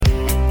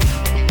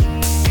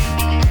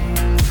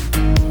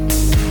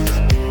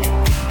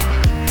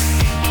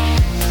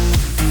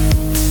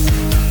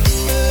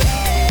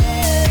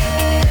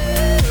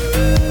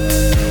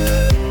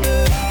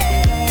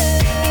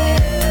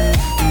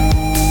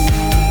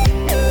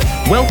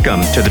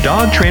Welcome to the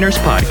Dog Trainers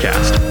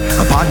Podcast,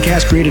 a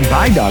podcast created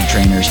by dog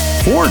trainers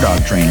for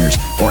dog trainers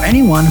or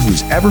anyone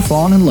who's ever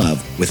fallen in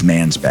love with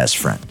man's best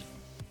friend.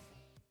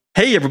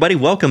 Hey everybody,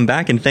 welcome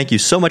back and thank you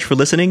so much for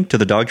listening to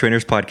the Dog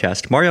Trainers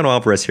Podcast. Mariano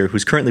Alvarez here,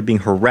 who's currently being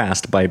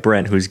harassed by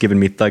Brent, who's giving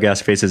me thug-ass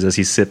faces as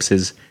he sips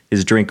his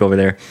drink over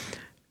there,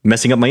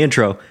 messing up my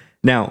intro.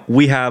 Now,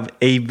 we have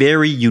a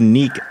very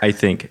unique, I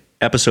think,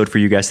 episode for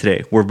you guys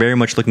today. We're very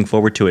much looking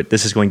forward to it.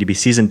 This is going to be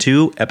Season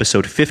 2,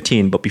 Episode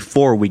 15, but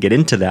before we get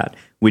into that,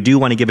 we do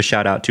want to give a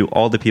shout out to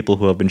all the people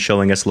who have been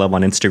showing us love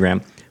on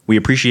Instagram. We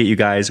appreciate you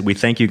guys. We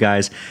thank you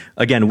guys.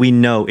 Again, we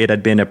know it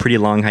had been a pretty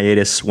long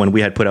hiatus when we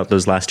had put out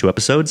those last 2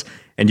 episodes,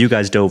 and you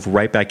guys dove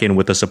right back in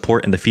with the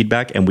support and the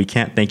feedback, and we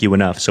can't thank you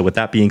enough. So with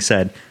that being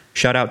said,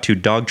 shout out to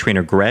dog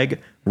trainer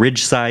Greg,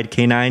 Ridgeside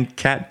Canine,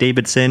 Kat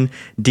Davidson,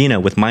 Dina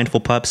with Mindful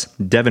Pups,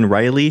 Devin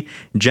Riley,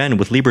 Jen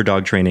with Libra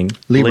Dog Training,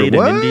 Blade in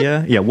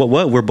India. Yeah,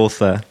 what? We're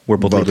both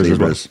Libras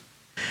as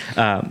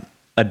well.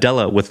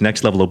 Adela with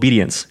Next Level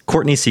Obedience,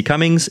 Courtney C.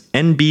 Cummings,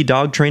 NB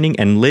Dog Training,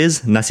 and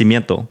Liz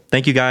Nacimiento.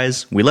 Thank you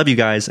guys. We love you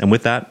guys. And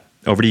with that,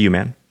 over to you,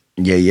 man.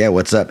 Yeah.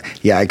 What's up?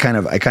 Yeah, I kind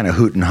of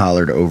hoot and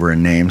hollered over a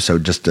name. So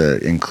just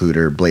to include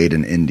her, Blade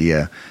in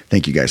India.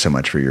 Thank you guys so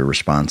much for your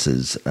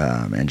responses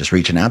and just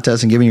reaching out to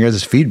us and giving you guys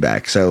this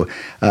feedback. So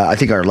I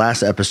think our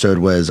last episode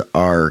was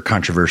our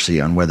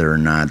controversy on whether or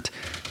not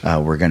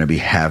we're going to be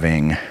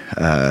having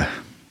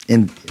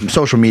in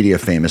social media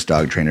famous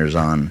dog trainers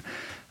on,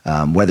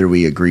 whether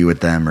we agree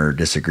with them or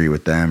disagree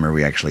with them, or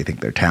we actually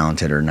think they're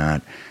talented or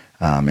not.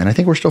 And I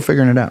think we're still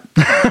figuring it out.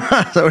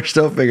 So we're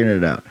still figuring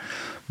it out.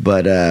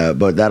 But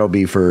that'll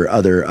be for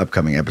other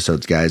upcoming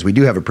episodes, guys. We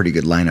do have a pretty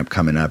good lineup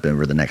coming up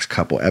over the next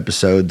couple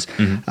episodes.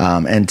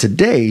 Mm-hmm. And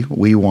today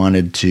we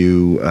wanted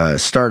to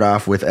start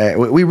off with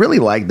we really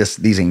like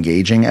these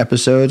engaging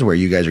episodes where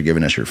you guys are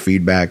giving us your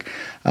feedback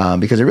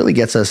because it really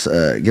gives us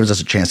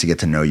a chance to get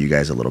to know you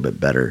guys a little bit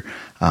better.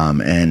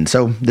 And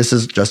so this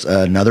is just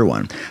another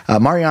one.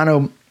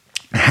 Mariano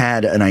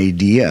had an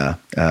idea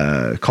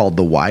called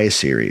the Why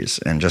series,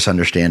 and just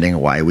understanding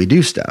why we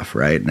do stuff.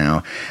 Right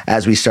now,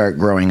 as we start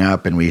growing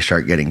up and we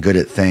start getting good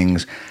at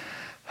things,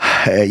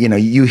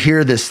 you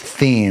hear this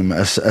theme,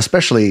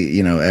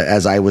 especially,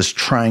 as I was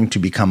trying to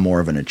become more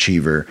of an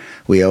achiever,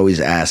 we always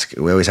have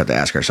to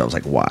ask ourselves,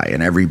 like, why?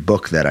 And every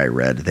book that I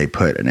read, they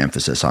put an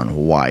emphasis on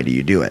why do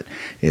you do it?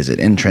 Is it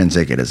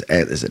intrinsic? Is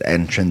it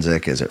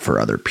extrinsic? Is it for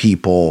other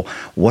people?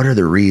 What are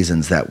the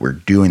reasons that we're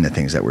doing the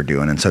things that we're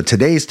doing? And so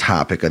today's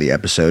topic of the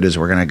episode is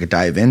we're going to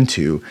dive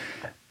into,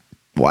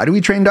 why do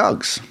we train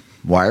dogs?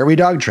 Why are we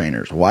dog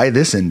trainers? Why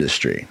this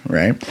industry,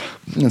 right?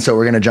 And so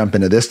we're going to jump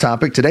into this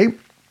topic today.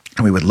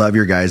 We would love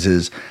your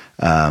guys'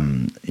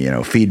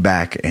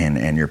 feedback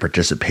and your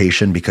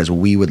participation, because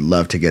we would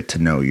love to get to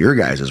know your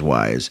guys'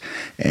 whys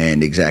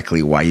and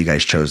exactly why you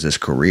guys chose this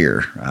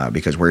career,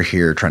 because we're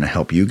here trying to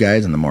help you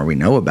guys, and the more we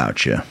know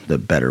about you, the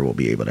better we'll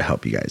be able to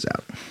help you guys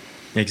out.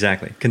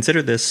 Exactly.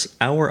 Consider this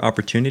our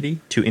opportunity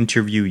to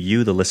interview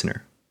you, the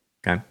listener.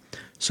 Okay.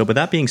 So with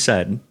that being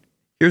said,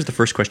 here's the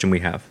first question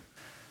we have.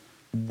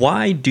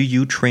 Why do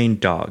you train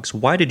dogs?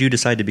 Why did you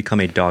decide to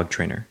become a dog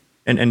trainer?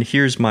 And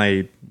here's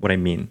what I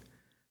mean.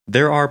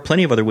 There are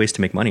plenty of other ways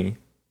to make money.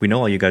 We know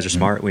all you guys are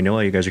smart. We know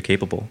all you guys are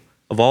capable.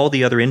 Of all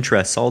the other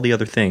interests, all the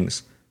other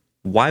things,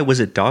 why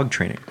was it dog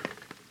training?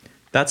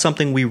 That's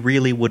something we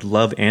really would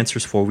love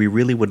answers for. We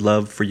really would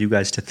love for you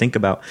guys to think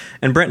about.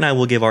 And Brent and I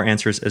will give our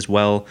answers as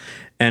well.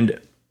 And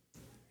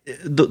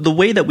the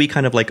way that we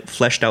kind of like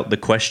fleshed out the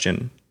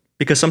question,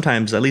 because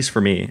sometimes, at least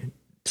for me,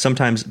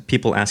 sometimes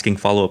people asking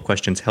follow-up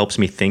questions helps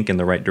me think in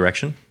the right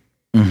direction.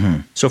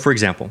 Mm-hmm. So for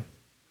example,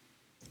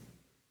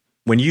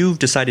 when you've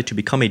decided to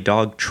become a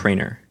dog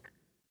trainer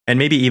and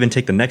maybe even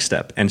take the next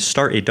step and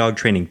start a dog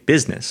training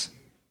business,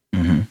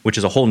 mm-hmm. which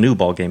is a whole new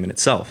ballgame in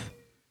itself,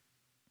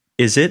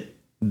 is it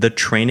the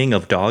training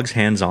of dogs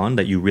hands-on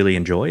that you really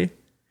enjoy?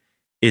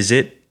 Is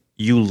it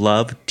you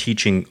love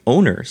teaching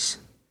owners?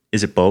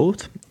 Is it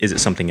both? Is it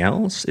something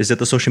else? Is it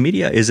the social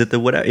media? Is it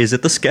is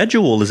it the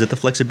schedule? Is it the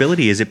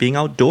flexibility? Is it being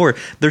outdoor?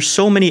 There's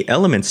so many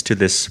elements to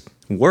this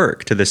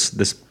work, to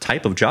this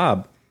type of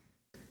job.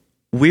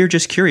 We're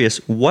just curious,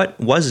 what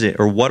was it,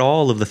 or what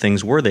all of the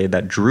things were they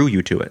that drew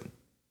you to it?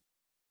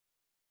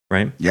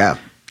 Right? Yeah,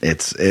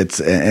 it's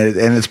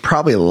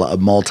probably a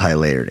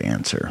multi-layered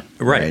answer.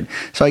 Right.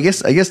 So I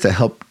guess to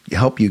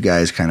help you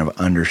guys kind of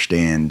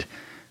understand,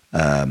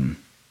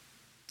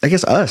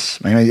 us.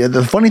 I mean,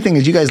 the funny thing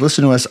is, you guys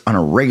listen to us on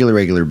a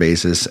regular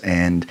basis,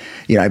 and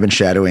I've been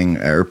shadowing,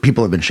 or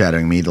people have been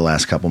shadowing me the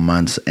last couple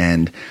months,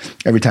 and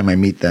every time I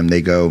meet them,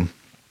 they go,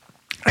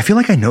 I feel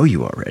like I know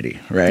you already,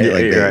 right?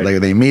 Yeah,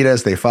 they meet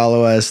us, they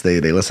follow us, they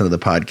listen to the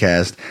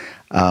podcast.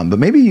 But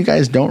maybe you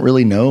guys don't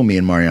really know me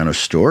and Mariano's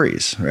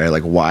stories, right?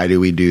 Like, why do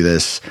we do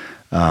this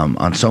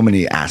on so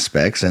many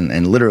aspects?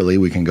 And literally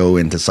we can go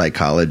into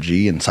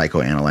psychology and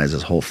psychoanalyze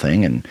this whole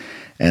thing.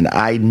 And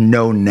I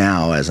know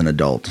now as an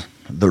adult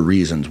the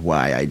reasons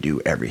why I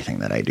do everything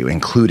that I do,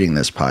 including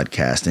this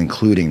podcast,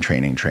 including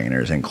training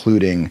trainers,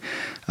 including,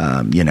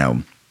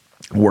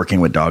 working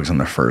with dogs in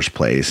the first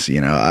place.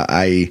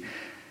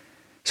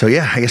 So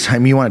yeah, I guess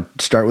you want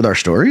to start with our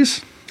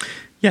stories?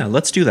 Yeah,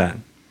 let's do that.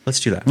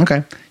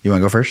 Okay. You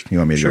want to go first? You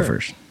want me to Sure. go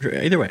first? Sure.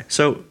 Either way.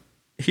 So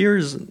here,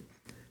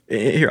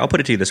 I'll put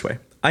it to you this way.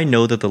 I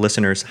know that the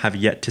listeners have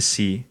yet to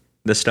see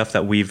the stuff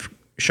that we've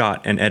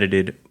shot and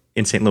edited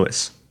in St.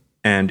 Louis.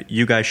 And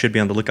you guys should be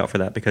on the lookout for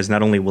that, because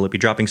not only will it be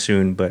dropping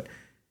soon, but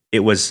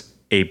it was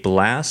a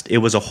blast. It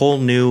was a whole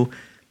new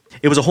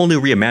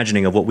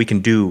reimagining of what we can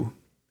do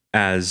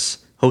as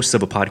hosts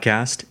of a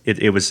podcast.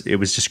 It was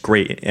just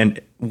great. And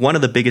one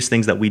of the biggest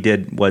things that we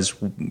did was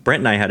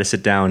Brent and I had to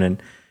sit down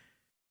and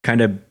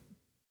kind of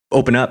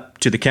open up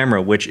to the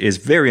camera, which is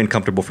very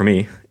uncomfortable for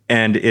me.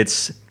 And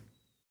it's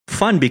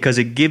fun because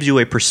it gives you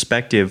a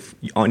perspective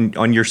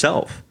on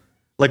yourself.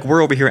 Like,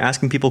 we're over here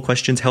asking people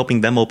questions,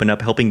 helping them open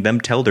up, helping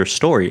them tell their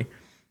story.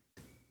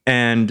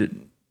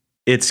 And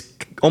it's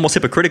almost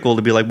hypocritical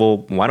to be like, well,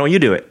 why don't you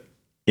do it?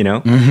 You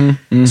know?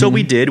 So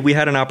we did. We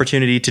had an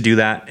opportunity to do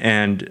that,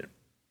 and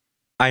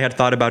I had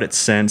thought about it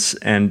since.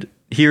 And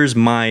here's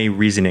my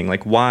reasoning,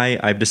 like why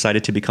I've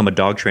decided to become a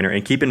dog trainer.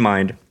 And keep in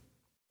mind,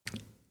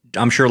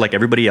 I'm sure like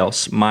everybody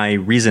else, my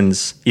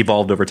reasons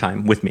evolved over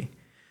time with me.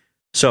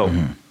 So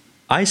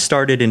I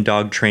started in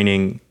dog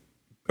training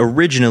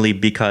originally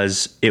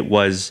because it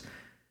was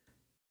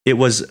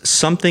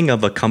something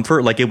of a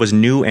comfort. Like, it was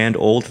new and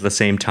old at the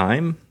same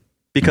time,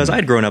 because I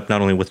had grown up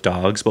not only with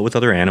dogs, but with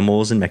other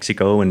animals in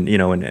Mexico. And, you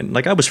know, and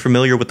like, I was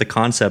familiar with the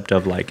concept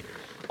of like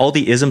all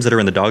the isms that are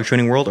in the dog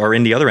training world are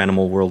in the other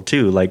animal world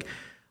too. Like,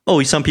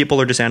 oh, some people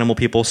are just animal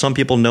people. Some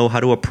people know how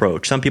to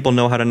approach. Some people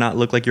know how to not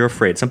look like you're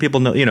afraid. Some people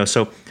know, you know,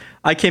 so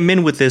I came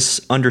in with this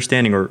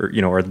understanding, or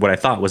what I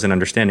thought was an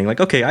understanding, like,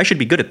 okay, I should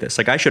be good at this.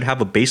 Like, I should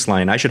have a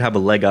baseline. I should have a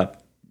leg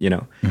up, you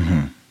know.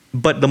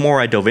 But the more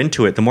I dove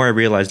into it, the more I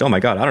realized, oh my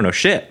God, I don't know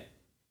shit.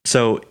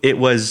 So it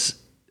was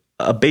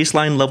a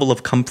baseline level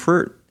of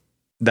comfort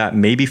that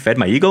maybe fed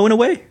my ego in a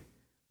way,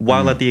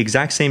 while at the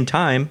exact same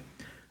time,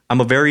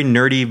 I'm a very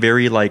nerdy,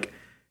 very like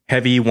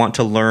heavy, want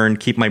to learn,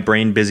 keep my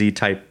brain busy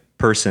type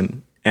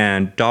person.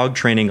 And dog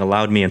training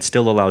allowed me, and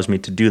still allows me,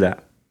 to do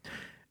that.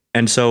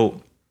 And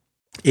so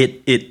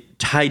it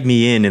tied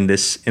me in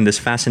this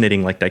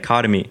fascinating like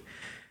dichotomy.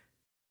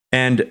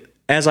 And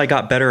as I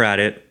got better at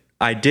it,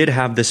 I did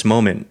have this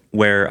moment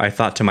where I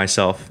thought to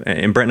myself,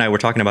 and Brent and I were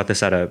talking about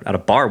this at a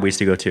bar we used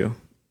to go to,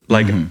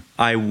 like,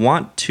 I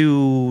want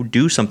to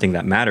do something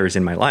that matters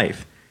in my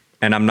life.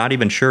 And I'm not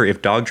even sure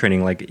if dog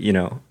training, like, you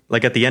know,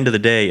 like at the end of the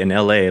day in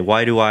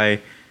LA,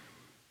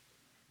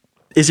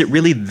 is it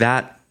really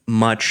that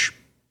much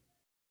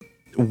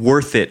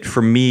worth it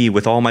for me,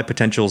 with all my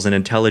potentials and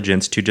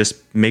intelligence, to just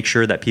make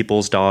sure that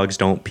people's dogs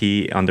don't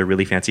pee on their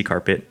really fancy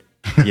carpet?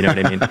 You know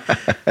what I mean?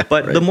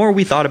 But the more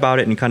we thought about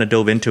it and kind of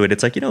dove into it,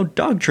 it's like, you know,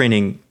 dog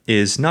training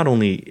is not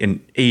only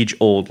an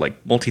age-old,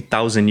 like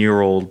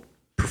multi-thousand-year-old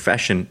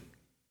profession,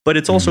 but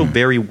it's also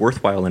very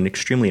worthwhile and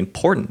extremely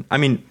important. I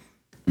mean,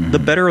 the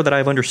better that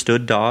I've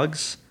understood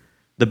dogs,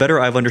 the better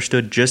I've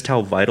understood just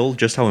how vital,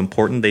 just how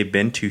important they've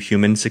been to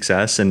human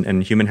success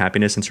and human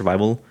happiness and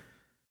survival.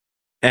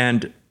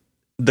 And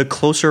the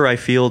closer I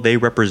feel they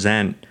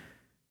represent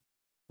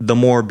the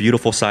more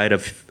beautiful side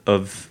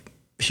of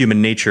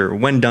human nature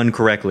when done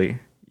correctly.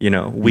 You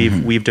know,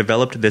 we've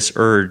developed this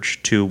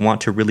urge to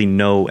want to really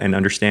know and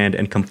understand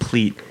and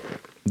complete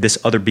this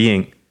other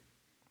being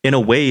in a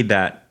way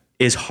that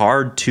is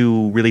hard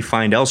to really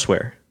find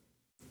elsewhere,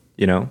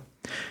 you know?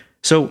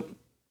 So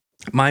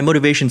my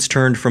motivations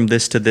turned from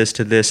this to this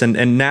to this.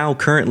 And now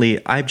currently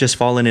I've just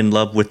fallen in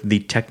love with the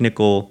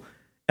technical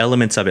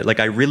elements of it. Like,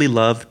 I really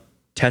love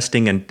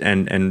testing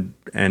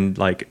and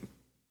like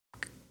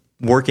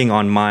working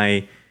on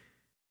my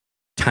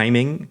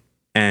timing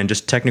and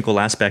just technical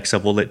aspects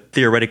of, well, it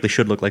theoretically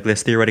should look like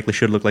this, theoretically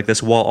should look like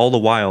this, while all the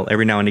while,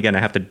 every now and again, I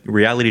have to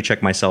reality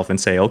check myself and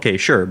say, okay,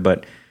 sure.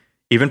 But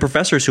even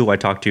professors who I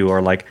talk to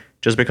are like,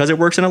 just because it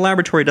works in a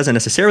laboratory doesn't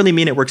necessarily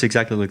mean it works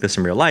exactly like this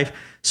in real life.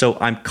 So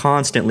I'm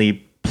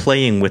constantly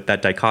playing with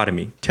that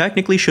dichotomy.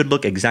 Technically should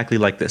look exactly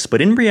like this,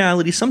 but in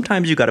reality,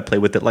 sometimes you got to play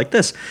with it like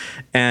this.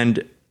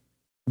 And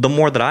the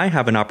more that I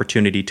have an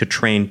opportunity to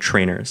train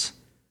trainers,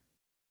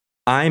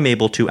 I'm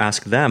able to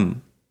ask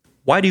them,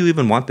 why do you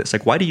even want this?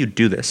 Like, why do you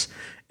do this?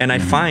 And I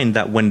find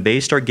that when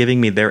they start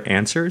giving me their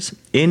answers,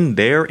 in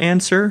their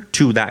answer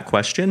to that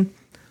question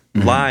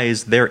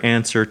lies their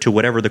answer to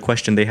whatever the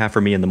question they have for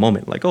me in the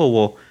moment. Like, oh,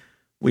 well,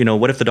 you know,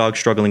 what if the dog's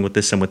struggling with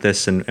this and with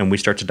this? And we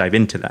start to dive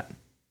into that,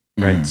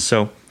 right?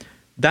 So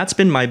that's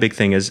been my big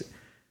thing. Is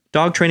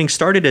dog training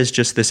started as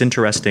just this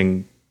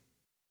interesting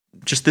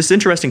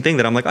thing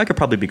that I'm like, I could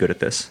probably be good at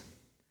this.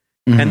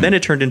 And then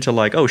it turned into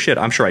like, oh shit,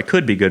 I'm sure I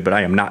could be good, but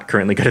I am not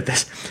currently good at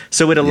this.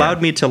 So it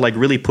allowed me to like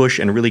really push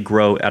and really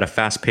grow at a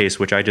fast pace,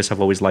 which I just have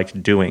always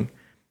liked doing.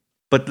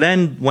 But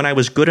then when I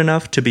was good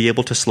enough to be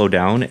able to slow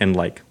down and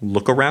like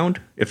look around,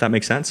 if that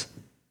makes sense,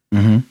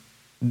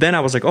 then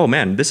I was like, oh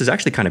man, this is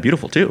actually kind of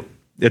beautiful too.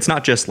 It's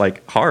not just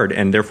like hard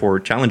and therefore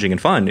challenging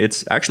and fun.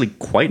 It's actually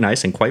quite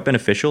nice and quite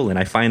beneficial. And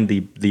I find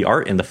the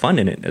art and the fun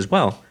in it as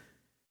well.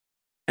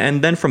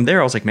 And then from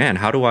there, I was like, man,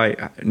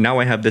 now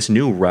I have this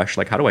new rush.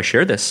 Like, how do I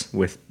share this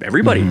with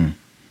everybody?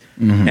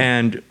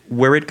 And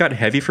where it got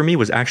heavy for me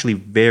was actually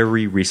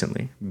very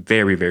recently,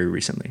 very, very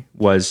recently.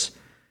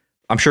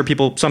 I'm sure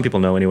some people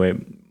know anyway,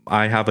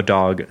 I have a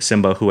dog,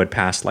 Simba, who had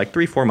passed like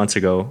 3-4 months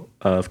ago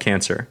of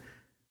cancer.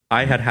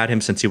 I had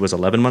him since he was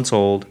 11 months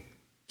old.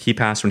 He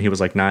passed when he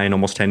was like 9,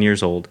 almost 10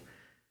 years old.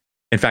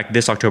 In fact,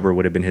 this October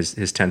would have been his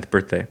 10th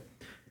birthday.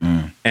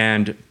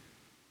 And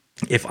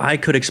if I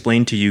could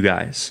explain to you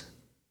guys,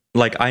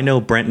 like I know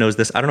Brent knows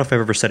this. I don't know if I've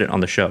ever said it on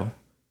the show,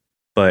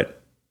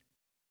 but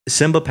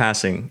Simba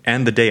passing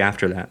and the day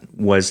after that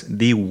was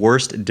the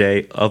worst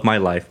day of my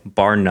life,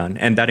 bar none.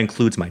 And that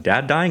includes my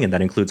dad dying, and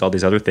that includes all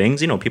these other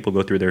things. You know, people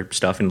go through their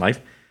stuff in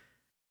life.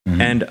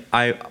 And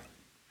I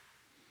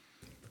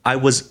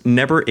was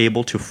never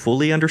able to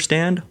fully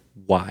understand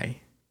why.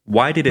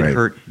 Why did it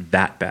hurt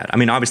that bad? I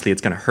mean, obviously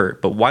it's going to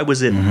hurt, but why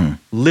was it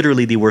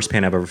literally the worst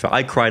pain I've ever felt?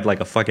 I cried like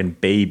a fucking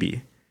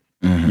baby,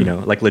 you know,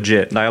 like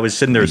legit. I was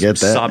sitting there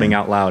sobbing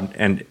out loud,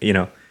 and, you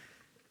know,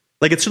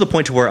 like it's to the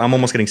point to where I'm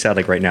almost getting sad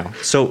like right now.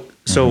 So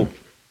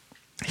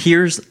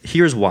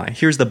here's why.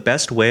 Here's the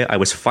best way I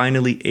was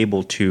finally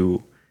able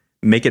to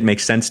make it make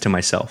sense to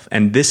myself.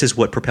 And this is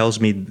what propels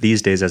me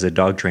these days as a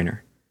dog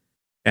trainer.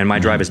 And my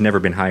drive has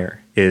never been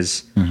higher,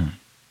 is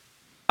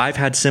I've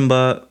had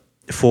Simba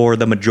for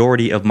the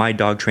majority of my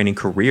dog training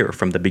career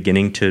from the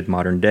beginning to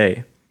modern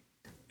day.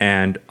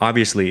 And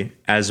obviously,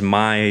 as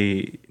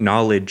my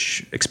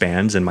knowledge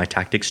expands and my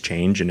tactics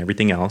change and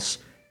everything else,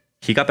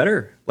 he got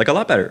better, like a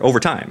lot better over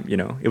time. You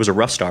know, it was a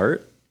rough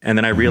start. And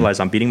then I realized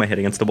I'm beating my head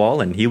against the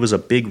wall, and he was a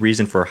big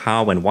reason for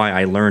how and why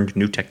I learned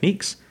new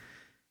techniques.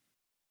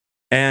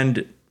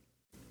 And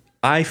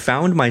I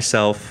found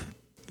myself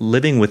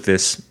living with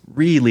this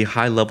really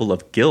high level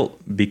of guilt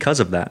because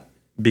of that.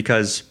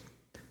 Because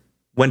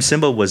when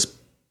Simba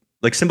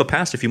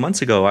passed a few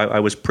months ago, I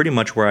was pretty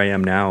much where I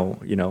am now.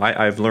 You know,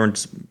 I've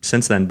learned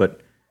since then, but,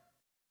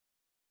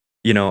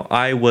 you know,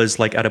 I was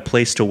like at a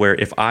place to where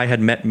if I had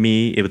met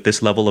me with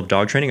this level of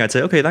dog training, I'd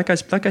say, okay, that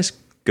guy's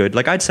good.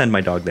 Like I'd send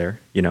my dog there,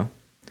 you know?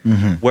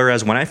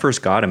 Whereas when I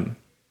first got him,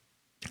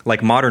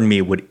 like modern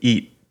me would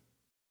eat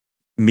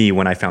me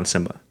when I found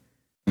Simba.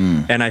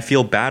 And I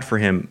feel bad for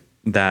him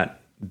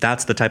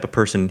that's the type of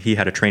person he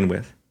had to train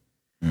with.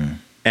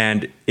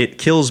 And it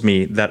kills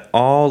me that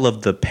all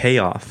of the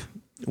payoff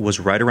was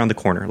right around the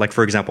corner. Like,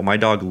 for example, my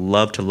dog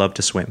loved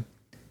to swim.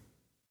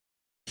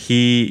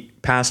 He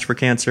passed for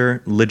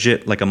cancer,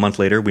 legit, like a month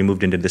later, we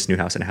moved into this new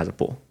house and it has a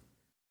pool.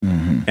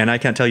 And I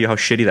can't tell you how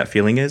shitty that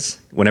feeling is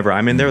whenever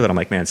I'm in there, that I'm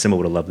like, man, Simba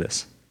would have loved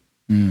this.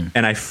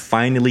 And I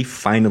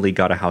finally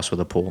got a house with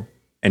a pool,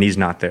 and he's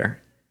not there.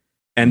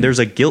 And there's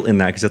a guilt in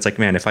that, because it's like,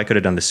 man, if I could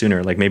have done this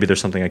sooner, like maybe there's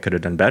something I could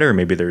have done better.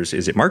 Maybe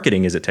is it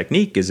marketing? Is it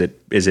technique? Is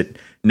it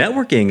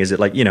networking? Is it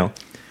like, you know?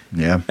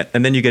 Yeah.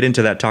 And then you get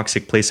into that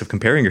toxic place of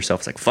comparing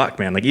yourself. It's like, fuck,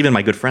 man, like even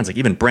my good friends, like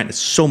even Brent is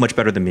so much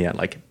better than me at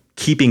like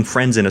keeping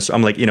friends in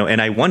I'm like, you know,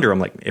 and I wonder, I'm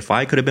like, if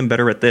I could have been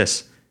better at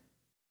this,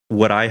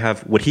 would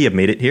he have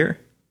made it here?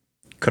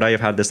 Could I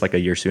have had this like a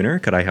year sooner?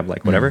 Could I have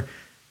like whatever?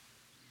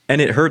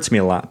 And it hurts me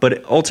a lot.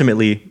 But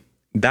ultimately,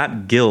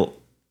 that guilt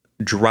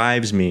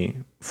drives me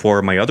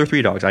for my other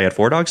 3 dogs. I had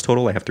 4 dogs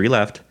total. I have 3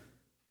 left.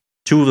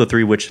 2 of the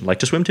 3 which like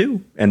to swim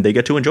too, and they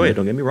get to enjoy it.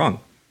 Don't get me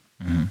wrong.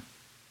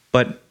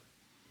 But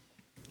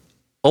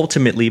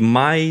ultimately,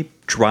 my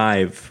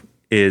drive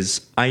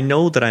is, I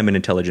know that I'm an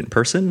intelligent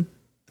person.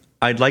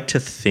 I'd like to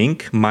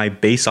think my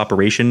base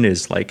operation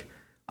is like,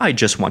 I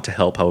just want to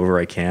help however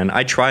I can.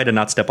 I try to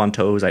not step on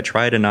toes. I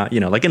try to not, you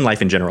know, like in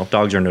life in general,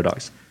 dogs or no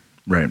dogs.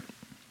 Right.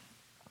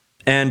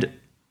 And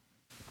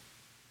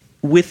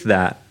with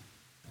that,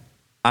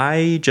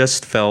 I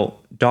just felt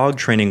dog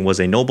training was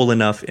a noble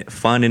enough,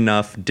 fun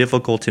enough,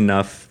 difficult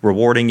enough,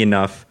 rewarding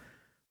enough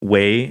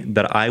way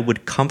that I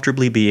would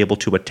comfortably be able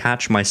to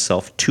attach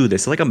myself to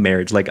this. It's like a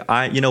marriage. Like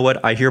you know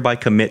what? I hereby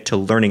commit to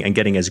learning and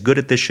getting as good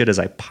at this shit as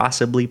I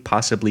possibly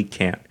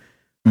can,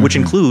 which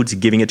includes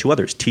giving it to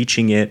others,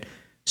 teaching it,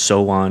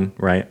 so on,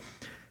 right?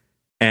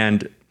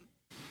 And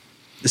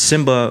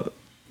Simba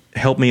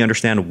helped me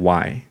understand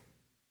why.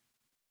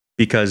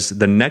 Because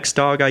the next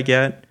dog I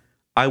get,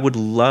 I would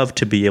love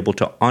to be able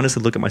to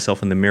honestly look at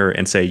myself in the mirror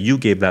and say, you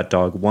gave that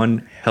dog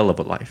one hell of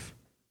a life.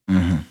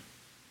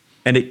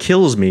 And it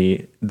kills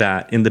me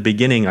that in the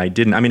beginning I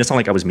didn't. I mean, it's not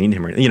like I was mean to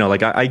him. You know,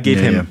 like I gave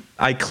him,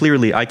 I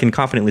can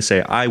confidently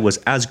say I was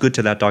as good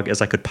to that dog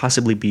as I could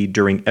possibly be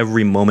during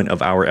every moment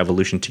of our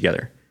evolution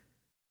together.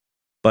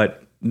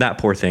 But that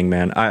poor thing,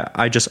 man,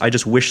 I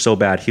just wish so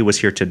bad he was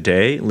here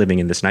today living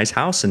in this nice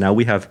house. And now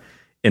we have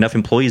enough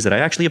employees that I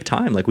actually have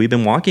time. Like we've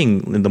been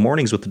walking in the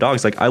mornings with the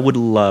dogs. Like I would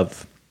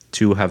love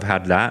to have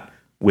had that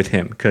with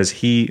him, because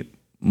he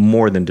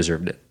more than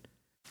deserved it.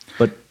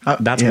 But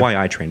that's why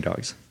I train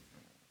dogs.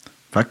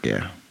 Fuck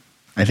yeah.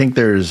 I think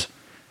there's,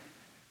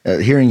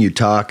 hearing you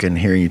talk and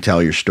hearing you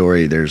tell your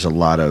story, there's a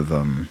lot of,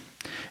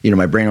 you know,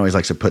 my brain always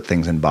likes to put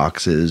things in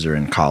boxes or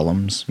in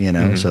columns, you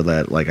know, so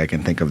that like I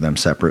can think of them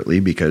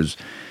separately, because,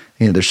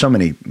 you know, there's so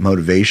many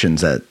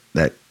motivations that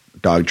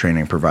dog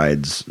training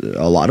provides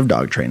a lot of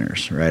dog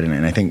trainers, right?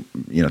 And I think,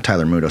 you know,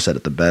 Tyler Muto said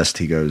it the best.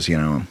 He goes, you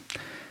know,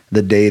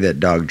 the day that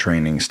dog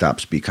training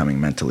stops becoming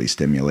mentally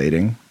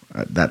stimulating,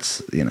 that's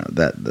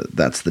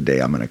the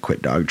day I'm going to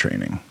quit dog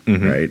training,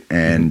 right?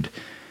 And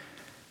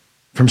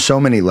from so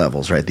many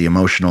levels, right? The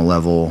emotional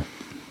level,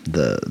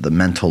 the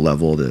mental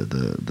level,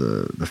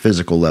 the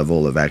physical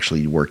level of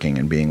actually working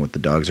and being with the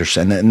dogs,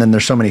 and then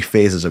there's so many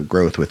phases of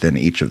growth within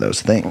each of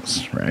those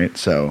things, right?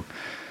 So,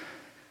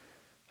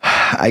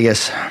 I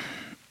guess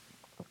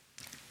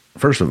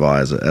first of all,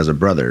 as a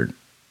brother,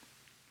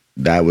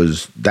 that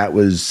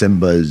was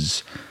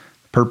Simba's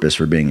purpose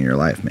for being in your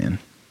life, man.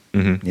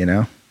 You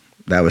know,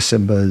 that was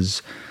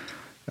Simba's.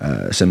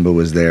 Simba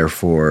was there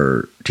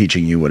for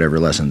teaching you whatever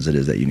lessons it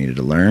is that you needed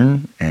to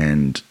learn.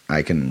 And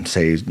I can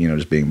say,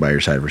 just being by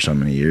your side for so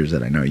many years,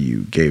 that I know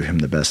you gave him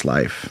the best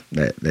life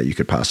that you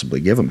could possibly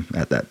give him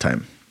at that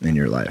time in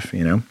your life,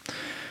 we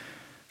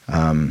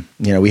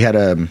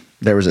had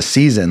there was a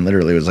season,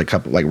 literally, it was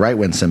right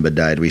when Simba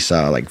died, we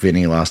saw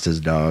Vinny lost his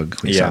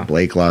dog. We saw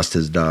Blake lost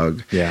his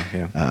dog.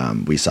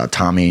 We saw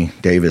Tommy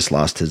Davis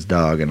lost his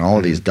dog, and all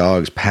of these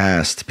dogs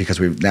passed because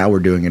we're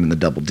doing it in the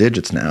double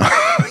digits now.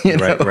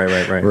 Right.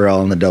 We're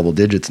all in the double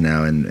digits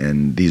now,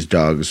 and these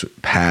dogs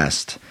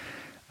passed,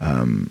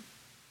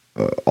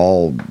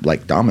 all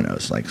like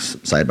dominoes, like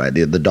side by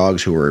the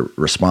dogs who were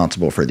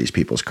responsible for these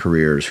people's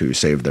careers, who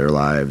saved their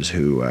lives,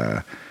 who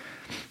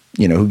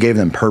gave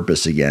them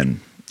purpose again.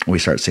 We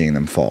start seeing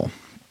them fall,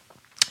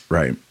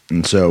 right?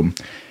 And so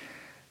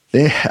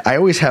I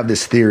always have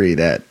this theory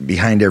that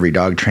behind every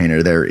dog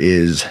trainer there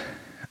is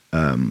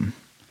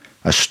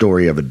a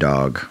story of a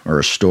dog, or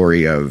a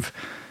story of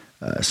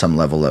some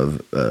level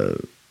of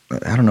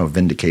I don't know if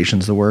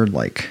vindication's the word,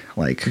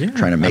 trying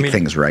to make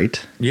things right.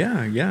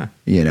 Yeah.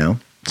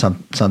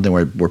 Something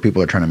where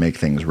people are trying to make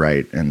things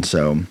right. And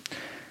so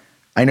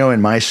I know in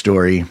my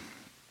story,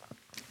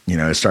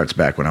 it starts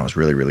back when I was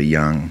really, really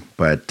young,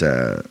 but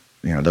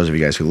those of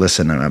you guys who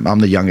listen, I'm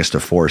the youngest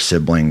of 4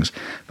 siblings,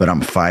 but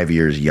I'm 5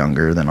 years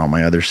younger than all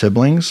my other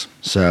siblings.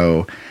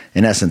 So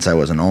in essence, I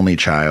was an only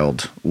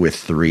child with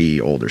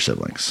 3 older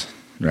siblings,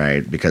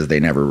 right? Because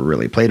they never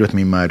really played with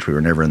me much. We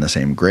were never in the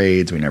same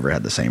grades. We never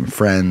had the same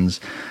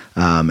friends.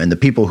 And the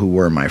people who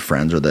were my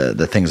friends, or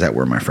the things that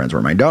were my friends,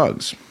 were my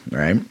dogs,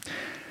 right?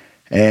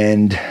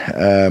 And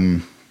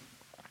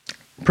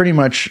pretty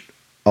much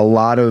a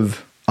lot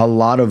of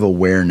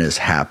awareness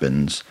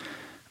happens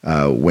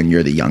when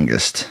you're the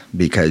youngest,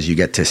 because you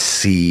get to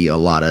see a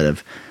lot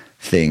of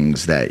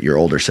things that your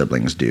older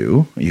siblings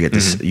do. You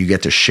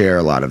get to share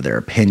a lot of their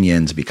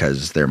opinions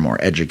because they're more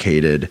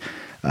educated.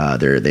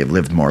 They've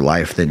lived more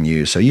life than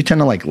you, so you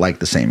tend to like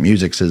the same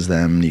musics as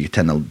them. You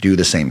tend to do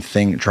the same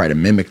thing, try to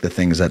mimic the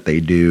things that they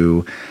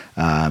do.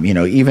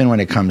 Even when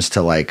it comes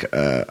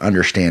to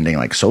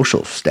understanding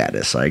social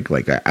status, I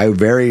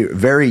very,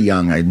 very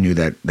young, I knew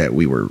that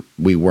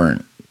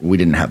we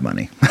didn't have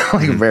money,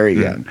 very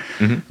young,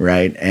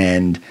 right?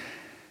 And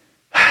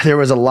there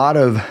was a lot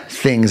of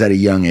things at a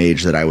young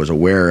age that I was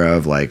aware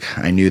of.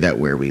 I knew that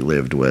where we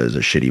lived was a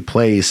shitty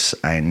place.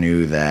 I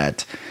knew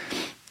that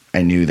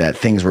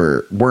things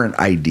weren't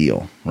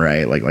ideal,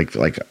 right?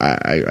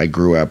 I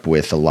grew up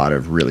with a lot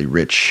of really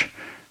rich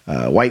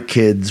white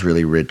kids,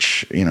 really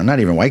rich, not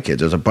even white kids.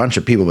 There was a bunch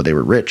of people, but they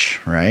were rich,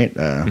 right?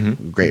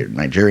 Great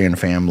Nigerian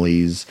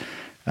families,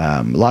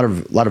 a lot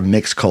of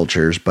mixed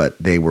cultures, but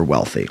they were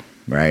wealthy.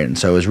 Right. And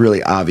so it was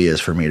really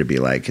obvious for me to be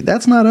like,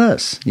 that's not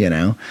us,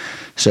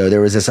 So there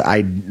was this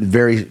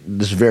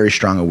very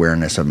strong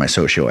awareness of my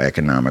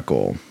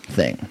socioeconomical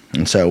thing.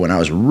 And so when I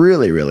was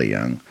really, really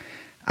young,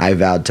 I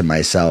vowed to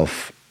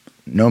myself,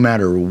 no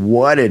matter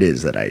what it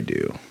is that I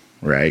do,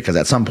 right? Because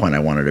at some point I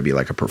wanted to be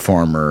like a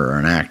performer or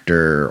an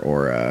actor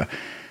or a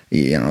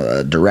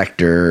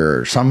director,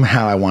 or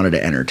somehow I wanted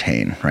to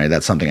entertain, right?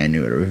 That's something I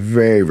knew at a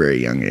very, very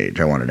young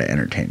age. I wanted to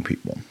entertain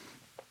people.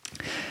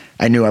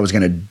 I knew I was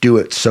going to do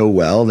it so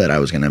well that I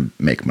was going to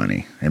make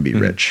money and be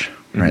rich,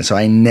 right? So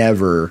I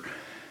never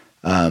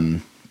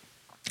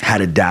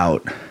had a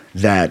doubt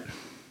that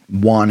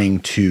wanting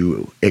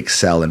to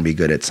excel and be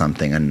good at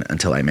something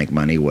until I make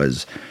money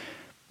was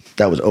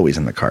always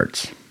in the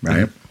cards,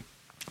 right?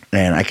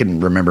 And I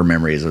can remember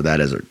memories of that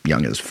as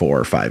young as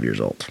 4 or 5 years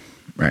old,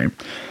 right?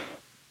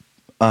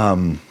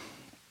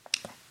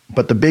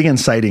 But the big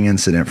inciting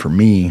incident for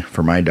me,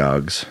 for my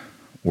dogs,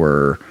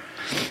 were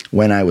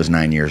when I was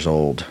 9 years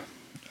old.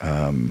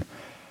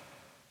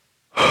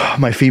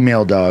 My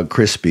female dog,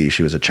 Crispy,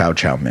 she was a Chow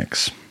Chow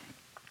mix.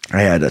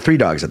 I had 3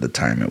 dogs at the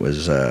time. It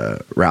was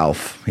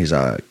Ralph, he's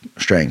a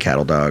Australian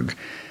cattle dog,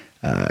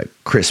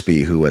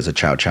 Crispy, who was a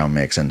Chow Chow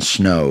mix, and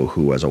Snow,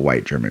 who was a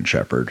white German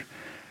Shepherd.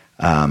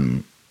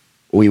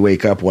 We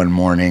wake up one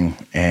morning,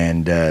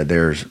 and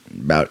there's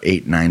about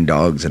 8-9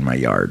 dogs in my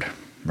yard,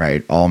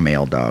 right? All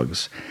male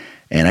dogs.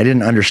 And I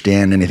didn't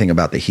understand anything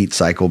about the heat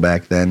cycle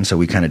back then, so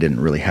we kind of didn't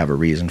really have a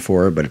reason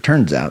for it. But it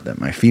turns out that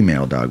my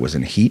female dog was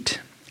in heat,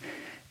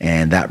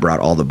 and that brought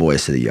all the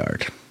boys to the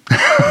yard,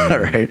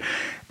 right?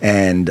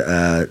 And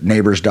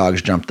neighbors'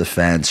 dogs jumped the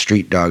fence,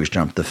 street dogs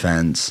jumped the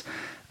fence.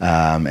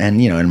 And,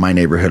 in my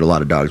neighborhood, a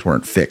lot of dogs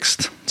weren't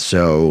fixed.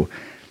 So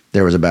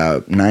there was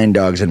about 9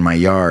 dogs in my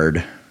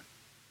yard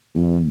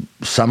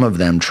some of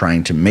them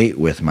trying to mate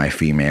with my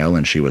female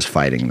and she was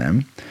fighting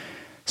them.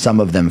 Some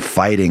of them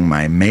fighting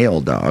my male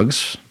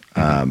dogs.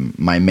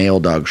 My male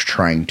dogs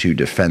trying to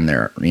defend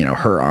their,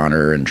 her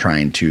honor and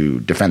trying to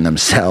defend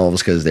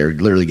themselves because they're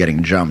literally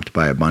getting jumped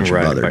by a bunch of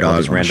other dogs. All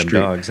these random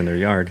dogs in their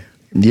yard.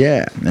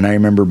 Yeah. And I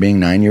remember being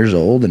 9 years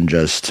old and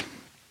just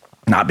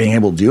not being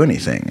able to do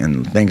anything.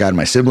 And thank God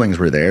my siblings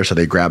were there. So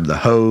they grabbed the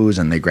hose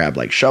and they grabbed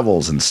like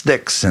shovels and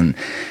sticks. And,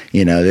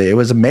 it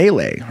was a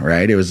melee,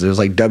 right? It was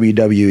like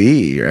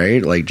WWE,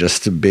 right? Like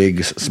just a big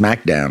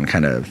smackdown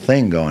kind of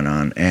thing going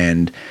on.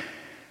 And,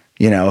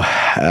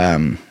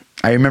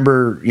 I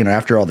remember,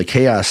 after all the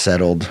chaos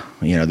settled,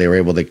 they were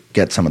able to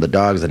get some of the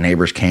dogs. The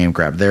neighbors came,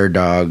 grabbed their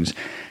dogs.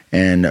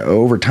 And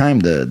over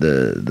time,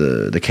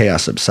 the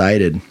chaos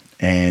subsided.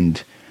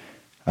 And,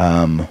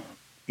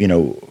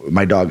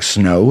 my dog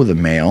Snow, the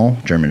male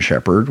German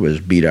Shepherd,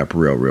 was beat up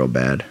real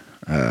bad.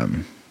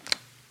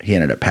 He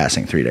ended up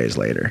passing 3 days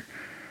later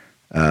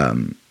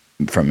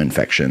from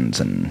infections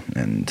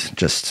and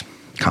just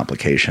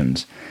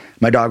complications.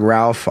 My dog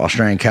Ralph,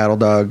 Australian cattle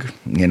dog.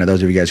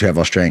 Those of you guys who have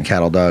Australian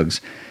cattle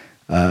dogs,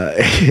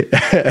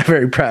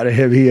 very proud of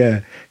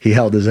him. He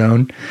held his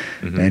own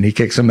and he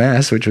kicked some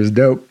ass, which was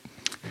dope.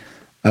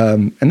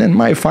 And then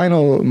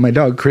my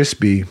dog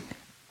Crispy,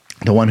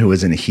 the one who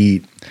was in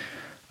heat,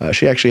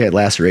 she actually had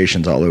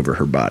lacerations all over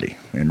her body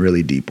and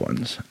really deep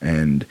ones.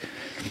 And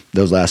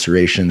those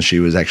lacerations, she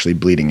was actually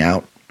bleeding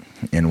out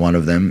in one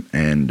of them.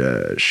 And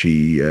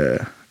she,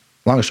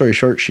 long story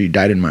short, she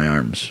died in my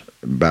arms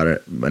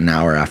about an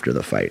hour after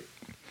the fight.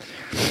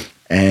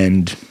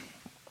 And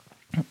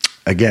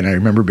again, I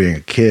remember being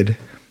a kid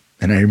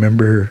and I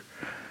remember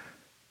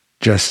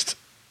just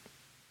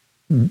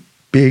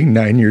being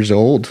 9 years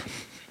old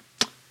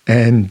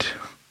and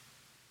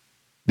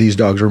these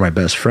dogs were my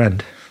best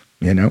friend,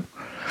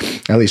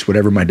 at least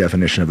whatever my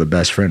definition of a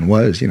best friend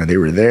was. They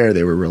were there,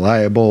 they were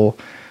reliable.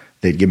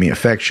 They'd give me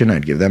affection.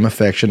 I'd give them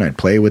affection. I'd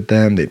play with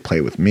them. They'd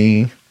play with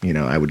me.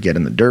 I would get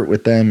in the dirt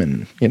with them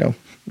and,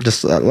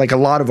 just like a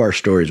lot of our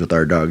stories with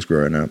our dogs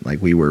growing up,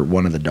 like we were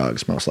one of the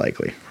dogs most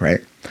likely,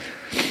 right?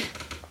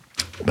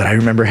 But I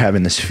remember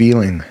having this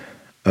feeling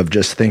of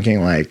just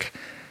thinking like,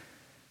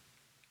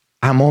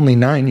 I'm only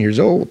 9 years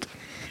old.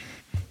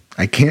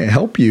 I can't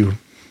help you.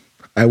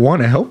 I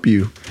want to help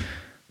you,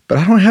 but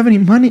I don't have any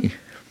money.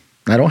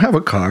 I don't have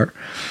a car.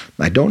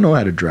 I don't know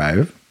how to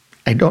drive.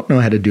 I don't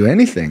know how to do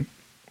anything.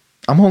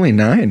 I'm only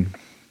 9.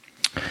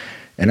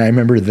 And I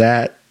remember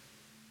that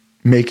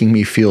making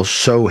me feel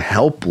so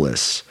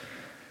helpless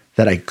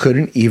that I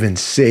couldn't even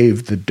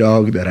save the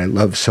dog that I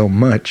love so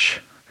much.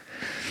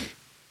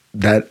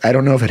 That I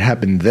don't know if it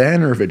happened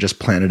then or if it just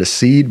planted a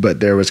seed,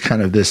 but there was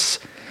kind of this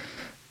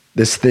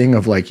thing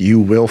of like, you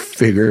will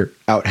figure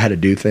out how to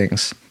do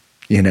things,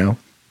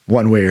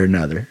 one way or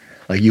another.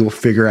 Like you will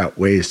figure out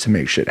ways to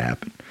make shit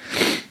happen.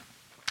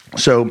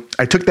 So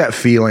I took that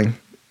feeling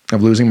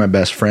of losing my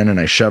best friend and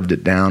I shoved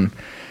it down,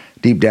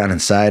 deep down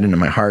inside into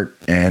my heart.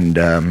 And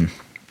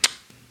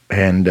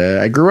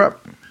I grew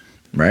up,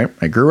 right?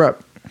 I grew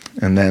up.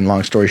 And then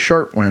long story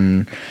short,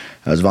 when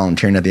I was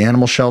volunteering at the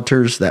animal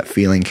shelters, that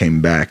feeling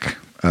came back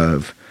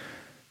of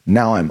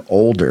now I'm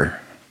older.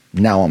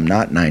 Now I'm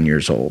not 9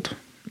 years old.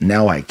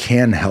 Now I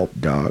can help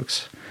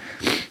dogs.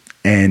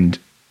 And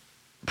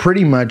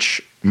pretty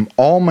much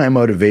all my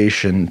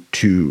motivation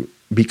to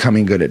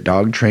becoming good at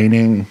dog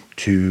training,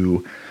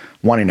 to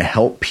wanting to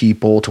help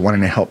people,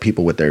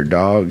 with their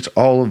dogs,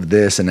 all of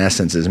this in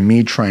essence is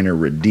me trying to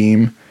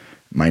redeem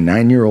my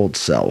 9-year-old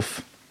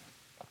self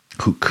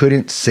who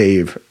couldn't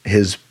save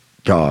his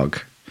dog.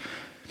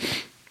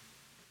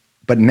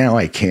 But now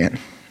I can,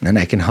 and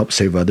I can help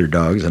save other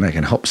dogs, and I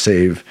can help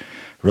save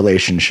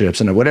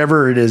relationships, and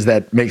whatever it is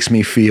that makes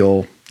me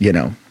feel,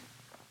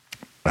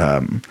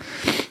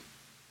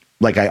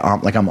 like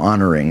I'm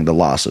honoring the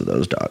loss of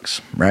those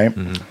dogs, right?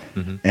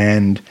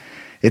 And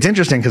it's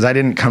interesting because I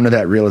didn't come to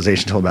that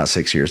realization until about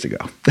 6 years ago.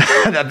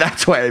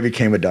 That's why I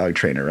became a dog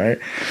trainer, right?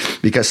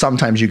 Because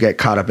sometimes you get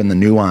caught up in the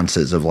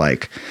nuances of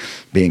like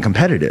being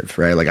competitive,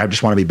 right? Like I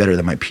just want to be better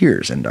than my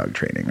peers in dog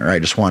training, or I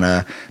just want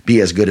to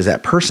be as good as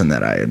that person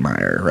that I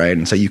admire, right?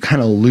 And so you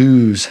kind of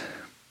lose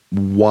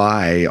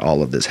why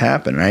all of this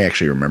happened. And I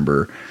actually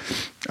remember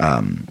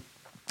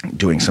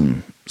doing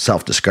some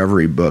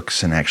self-discovery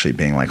books and actually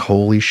being like,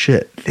 holy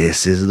shit,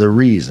 this is the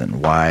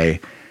reason why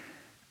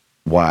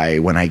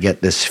when I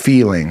get this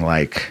feeling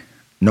like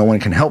no one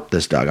can help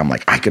this dog, I'm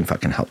like, I can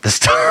fucking help this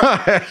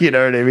dog. You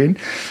know what I mean?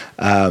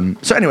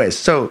 So anyways,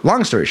 so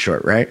long story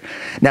short, right?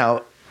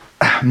 Now,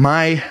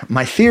 my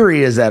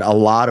theory is that a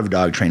lot of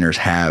dog trainers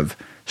have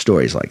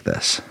stories like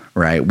this,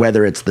 right?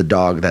 Whether it's the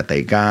dog that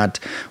they got,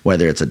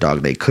 whether it's a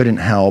dog they couldn't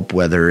help,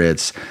 whether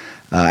it's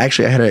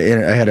actually, I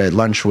had a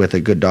lunch with a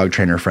good dog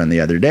trainer friend the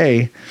other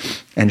day,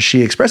 and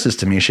she expresses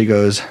to me, she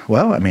goes,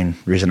 well, I mean,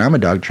 the reason I'm a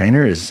dog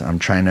trainer is I'm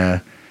trying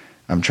to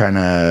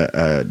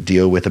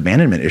deal with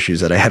abandonment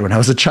issues that I had when I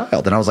was a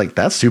child. And I was like,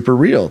 that's super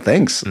real.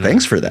 Thanks. Mm-hmm.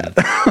 Thanks for that.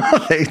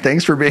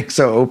 Thanks for being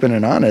so open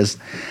and honest.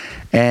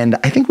 And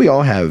I think we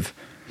all have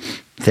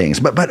things.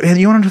 But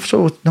you want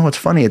to know what's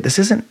funny? This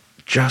isn't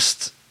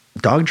just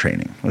dog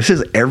training. This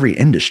is every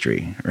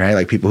industry, right?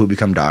 Like people who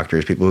become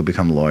doctors, people who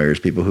become lawyers,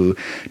 people who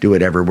do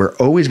whatever. We're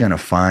always going to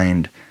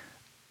find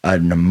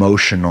an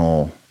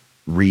emotional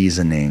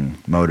reasoning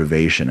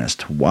motivation as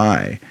to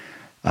why.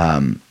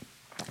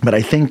 But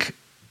I think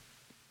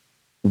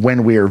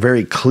when we are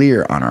very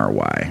clear on our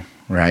why,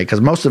 right?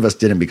 Because most of us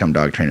didn't become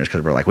dog trainers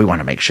because we're like, we want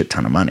to make shit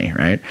ton of money,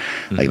 right?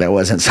 Mm-hmm. Like that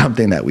wasn't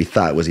something that we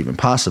thought was even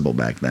possible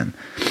back then.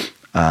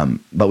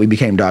 But we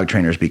became dog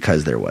trainers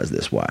because there was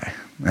this why.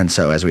 And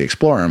so as we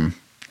explore them,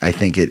 I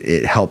think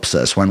it helps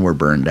us when we're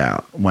burned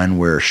out, when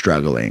we're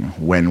struggling,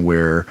 when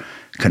we're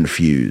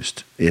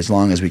confused. As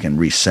long as we can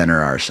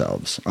recenter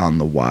ourselves on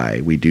the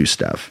why we do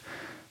stuff,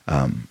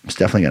 it's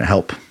definitely going to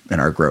help in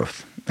our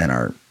growth and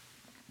our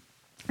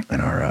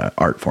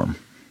art form,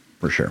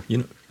 for sure.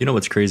 You know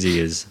what's crazy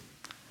is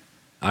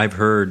I've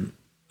heard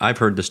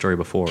the story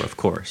before, of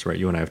course, right?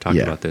 You and I have talked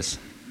about this.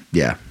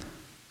 Yeah.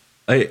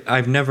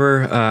 I've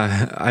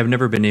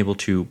never been able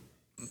to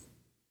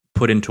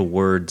put into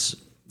words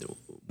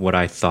what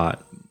I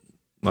thought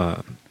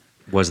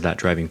was that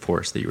driving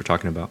force that you were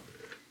talking about.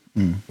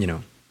 You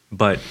know,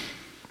 but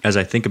as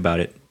I think about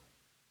it,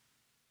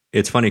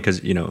 it's funny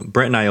because, you know,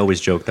 Brent and I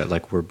always joke that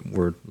like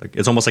we're like,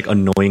 it's almost like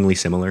annoyingly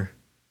similar.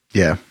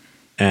 Yeah.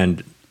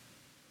 And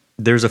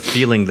there's a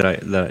feeling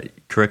that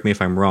correct me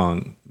if I'm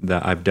wrong,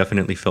 that I've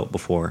definitely felt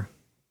before,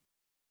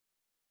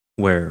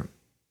 where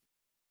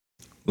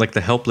like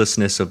the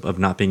helplessness of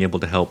not being able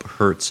to help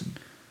hurts.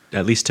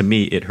 At least to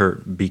me, it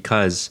hurt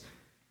because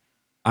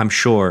I'm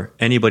sure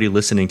anybody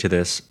listening to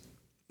this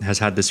has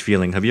had this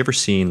feeling. Have you ever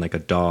seen like a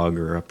dog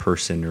or a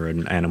person or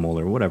an animal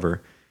or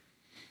whatever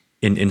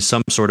in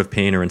some sort of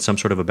pain or in some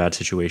sort of a bad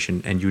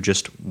situation, and you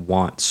just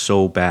want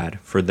so bad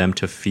for them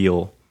to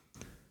feel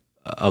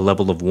a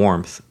level of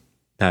warmth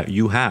that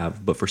you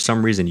have, but for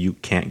some reason you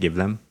can't give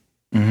them?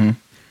 Mm-hmm.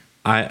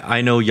 I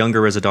know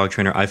younger as a dog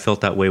trainer, I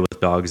felt that way with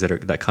dogs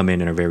that come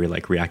in and are very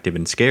like reactive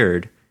and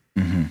scared.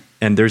 Mm-hmm.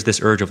 And there's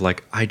this urge of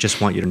like, I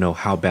just want you to know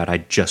how bad I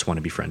just want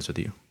to be friends with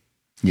you.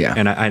 Yeah.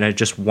 And I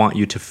just want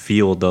you to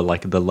feel the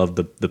love,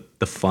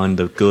 the fun,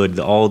 the good,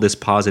 all this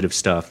positive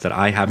stuff that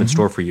I have in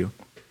store for you.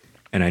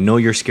 And I know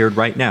you're scared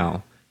right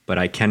now, but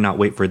I cannot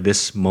wait for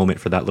this moment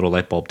for that little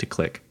light bulb to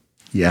click.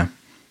 Yeah.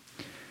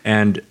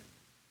 And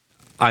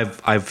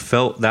I've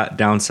felt that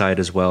downside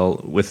as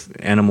well with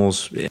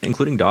animals,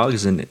 including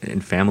dogs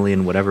and family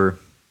and whatever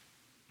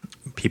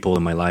people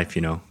in my life,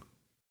 you know,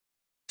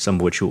 some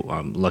of which who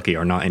I'm lucky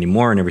are not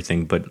anymore and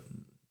everything. But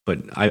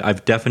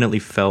I've definitely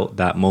felt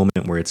that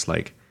moment where it's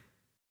like,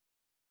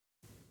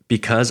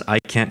 because I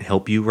can't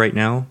help you right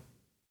now,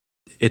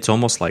 it's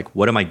almost like,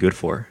 what am I good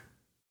for?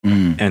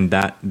 And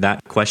that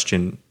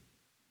question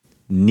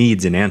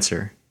needs an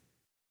answer.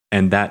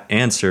 And that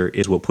answer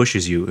is what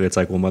pushes you. It's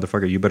like, well,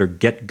 motherfucker, you better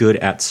get good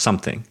at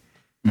something.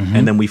 Mm-hmm.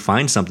 And then we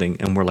find something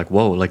and we're like,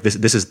 whoa, like this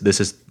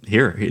is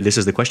here. This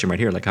is the question right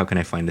here. Like, how can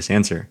I find this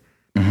answer?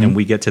 Mm-hmm. And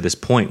we get to this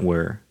point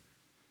where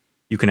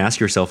you can ask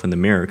yourself in the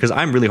mirror, because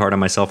I'm really hard on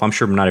myself. I'm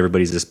sure not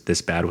everybody's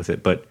this bad with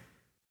it, but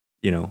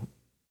you know,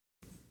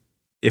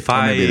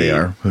 maybe they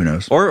are, who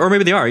knows? Or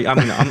maybe they are. I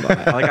mean,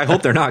 I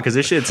hope they're not, because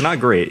this shit's not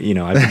great. You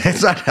know,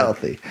 it's not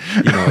healthy.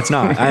 You know, it's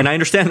not. And I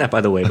understand that,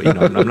 by the way, but you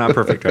know, I'm not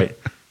perfect, right?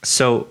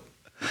 So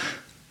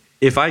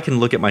if I can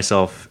look at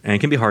myself, and it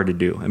can be hard to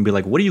do, and be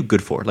like, what are you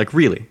good for? Like,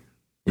 really,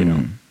 you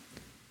know?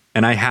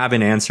 And I have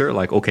an answer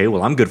like, okay,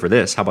 well, I'm good for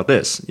this. How about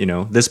this? You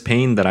know, this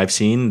pain that I've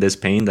seen, this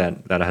pain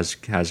that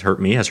has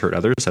hurt me, has hurt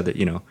others, so that,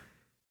 you know,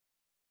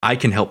 I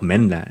can help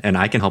mend that, and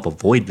I can help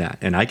avoid that,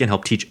 and I can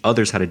help teach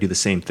others how to do the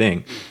same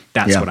thing.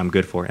 That's what I'm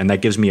good for. And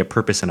that gives me a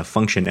purpose and a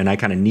function, and I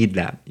kind of need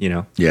that, you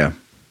know? Yeah.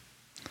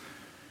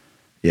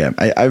 Yeah.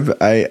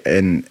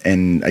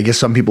 And I guess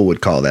some people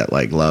would call that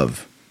like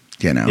love,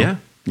 you know? Yeah.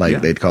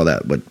 They'd call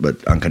that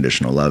what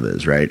unconditional love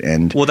is, right?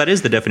 And well, that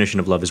is the definition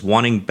of love, is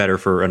wanting better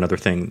for another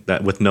thing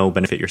that with no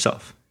benefit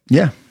yourself.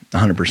 Yeah,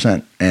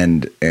 100%.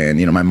 And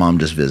you know, my mom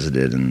just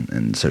visited,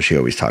 and so she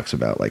always talks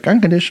about like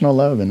unconditional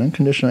love and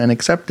unconditional and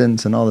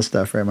acceptance and all this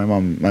stuff, right? My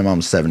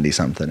mom's 70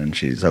 something, and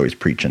she's always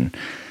preaching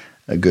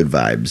good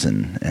vibes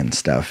and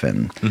stuff.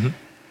 And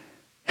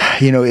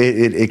you know,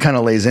 it kind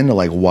of lays into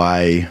like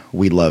why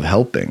we love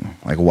helping,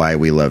 like why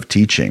we love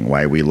teaching,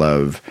 why we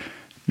love,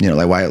 you know,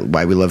 like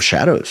why we love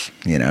shadows,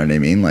 you know what I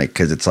mean? Like,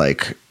 cause it's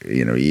like,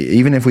 you know,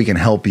 even if we can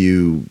help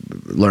you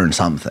learn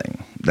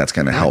something that's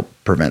going to help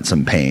prevent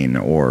some pain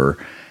or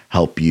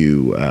help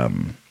you,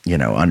 you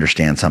know,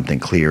 understand something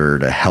clearer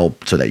to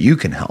help so that you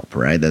can help,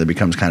 right? That it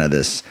becomes kind of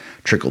this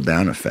trickle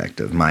down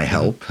effect of my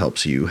help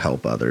helps you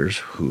help others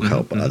who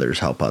help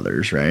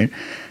others, right?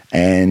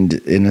 And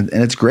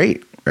it's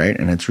great, right?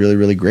 And it's really,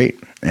 really great.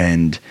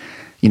 And,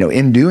 you know,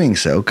 in doing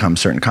so come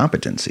certain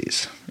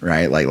competencies,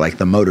 right? Like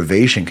the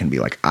motivation can be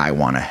like, I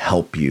want to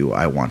help you.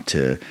 I want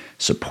to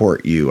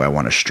support you. I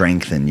want to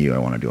strengthen you. I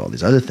want to do all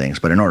these other things.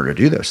 But in order to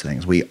do those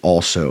things, we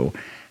also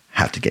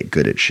have to get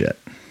good at shit,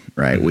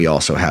 right? We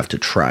also have to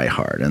try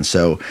hard. And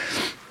so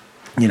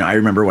I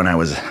remember when I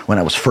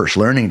was first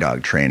learning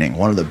dog training,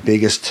 one of the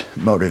biggest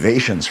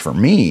motivations for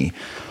me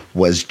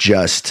was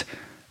just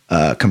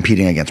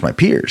competing against my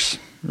peers.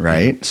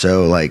 Right.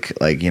 So like,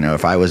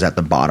 if I was at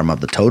the bottom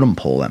of the totem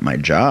pole at my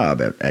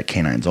job at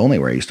Canines Only,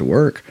 where I used to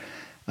work,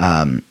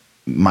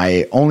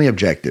 my only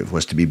objective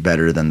was to be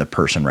better than the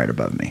person right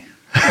above me.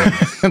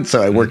 And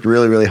so I worked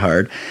really, really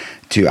hard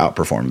to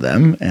outperform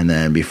them. And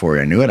then before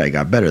I knew it, I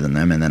got better than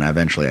them. And then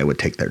eventually I would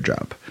take their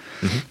job,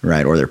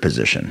 right, or their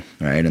position,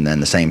 right? And then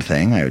the same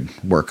thing, I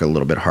would work a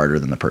little bit harder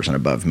than the person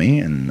above me.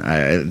 And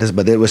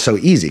but it was so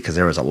easy because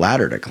there was a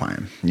ladder to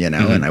climb, and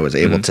I was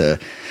able to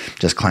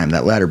just climb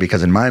that ladder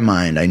because in my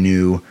mind, I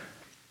knew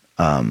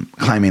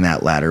climbing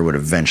that ladder would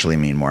eventually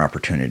mean more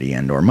opportunity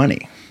and or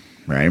money,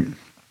 right?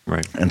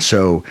 Right. And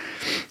so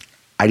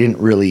I didn't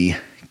really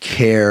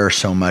care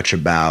so much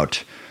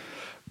about,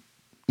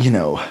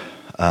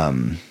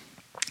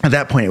 at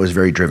that point it was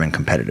very driven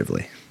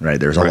competitively, right?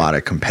 There's a lot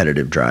of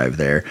competitive drive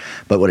there.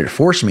 But what it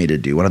forced me to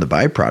do, one of the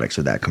byproducts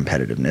of that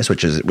competitiveness,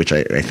 which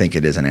I think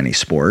it is in any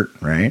sport,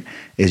 right,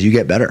 is you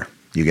get better,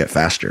 you get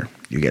faster,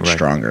 you get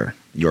stronger.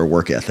 Your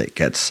work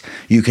ethic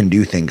you can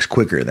do things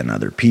quicker than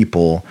other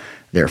people,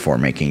 therefore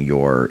making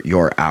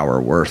your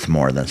hour worth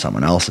more than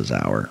someone else's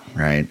hour,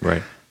 right?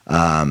 Right.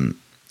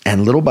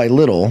 And little by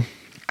little,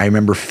 I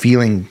remember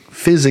feeling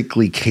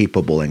physically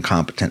capable and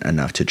competent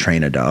enough to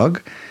train a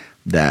dog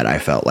that I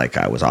felt like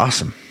I was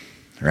awesome,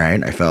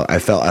 right? I felt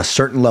a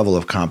certain level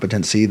of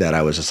competency that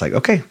I was just like,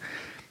 okay,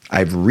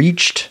 I've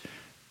reached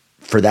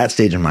for that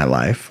stage in my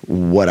life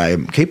what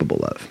I'm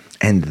capable of.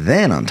 And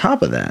then on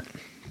top of that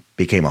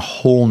became a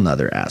whole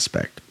nother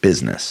aspect,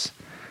 business,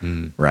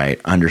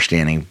 right?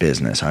 Understanding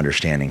business,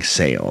 understanding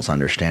sales,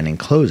 understanding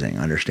closing,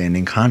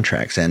 understanding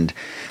contracts. And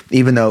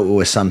even though it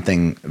was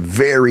something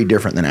very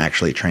different than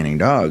actually training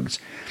dogs,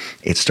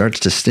 it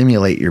starts to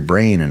stimulate your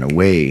brain in a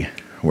way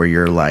where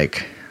you're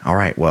like, all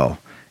right, well,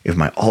 if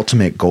my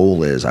ultimate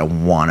goal is I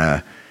want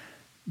to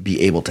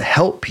be able to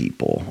help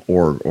people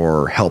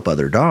or help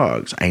other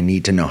dogs, I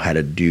need to know how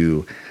to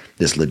do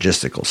this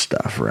logistical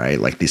stuff, right?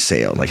 Like these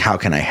sales, like how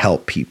can I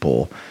help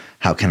people?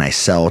 How can I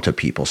sell to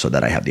people so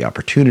that I have the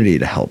opportunity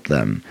to help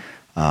them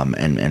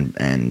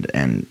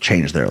and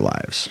change their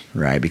lives,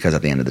 right? Because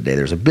at the end of the day,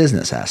 there's a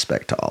business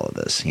aspect to all of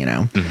this,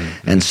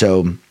 And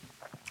so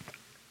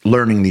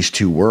learning these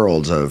three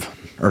worlds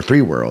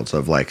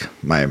of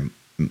like my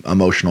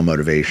emotional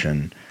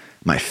motivation,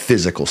 my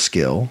physical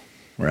skill,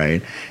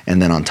 right?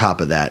 And then on top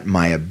of that,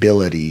 my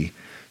ability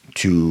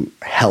to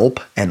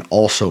help and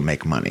also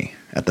make money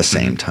at the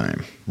same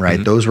time,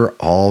 right? Those were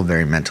all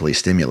very mentally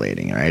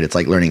stimulating, right? It's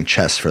like learning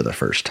chess for the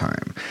first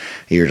time.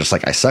 You're just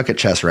like, I suck at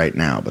chess right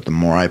now, but the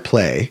more I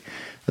play,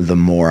 the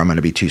more I'm going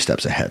to be 2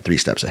 steps ahead, 3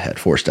 steps ahead,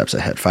 4 steps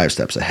ahead, 5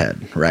 steps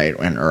ahead, right?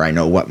 Or I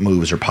know what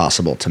moves are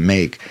possible to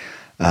make.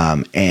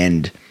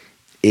 And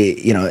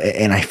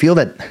I feel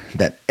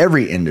that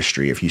every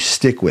industry, if you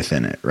stick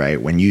within it,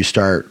 right? When you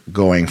start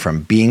going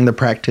from being the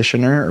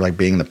practitioner or like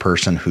being the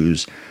person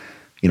who's,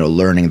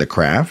 learning the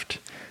craft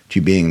to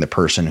being the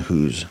person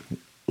who's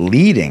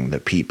leading the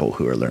people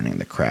who are learning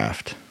the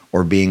craft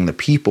or being the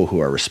people who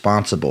are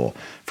responsible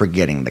for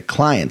getting the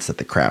clients that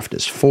the craft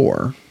is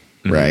for,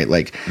 right?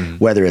 Like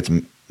whether it's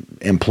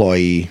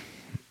employee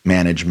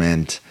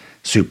management,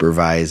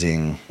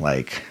 supervising,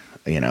 like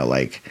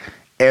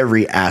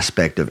every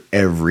aspect of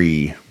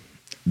every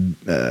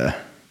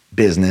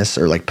business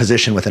or like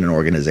position within an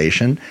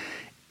organization,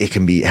 it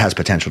has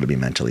potential to be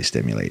mentally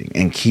stimulating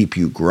and keep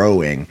you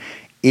growing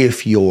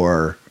if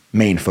your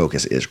main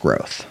focus is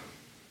growth,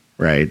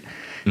 right?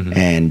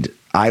 And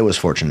I was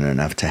fortunate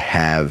enough to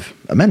have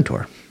a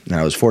mentor, and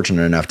I was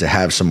fortunate enough to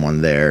have someone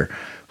there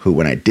who,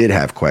 when I did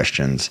have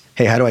questions,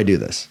 hey, how do I do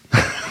this?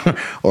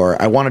 Or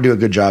I want to do a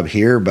good job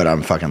here, but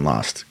I'm fucking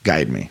lost.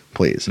 Guide me,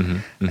 please.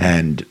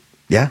 And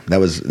yeah, that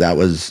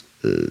was.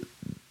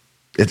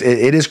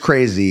 It is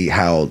crazy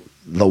how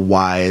the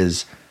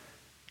whys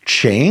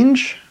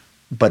change,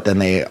 but then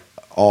they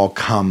all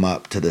come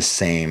up to the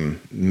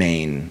same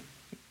main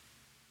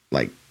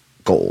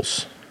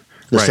goals,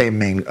 the same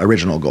main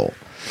original goal.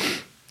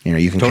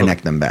 You can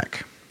connect them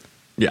back.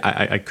 Yeah,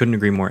 I couldn't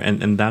agree more.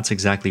 And that's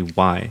exactly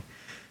why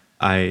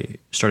I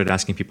started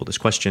asking people this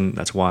question.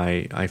 That's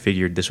why I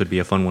figured this would be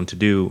a fun one to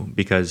do,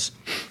 because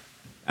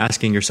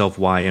asking yourself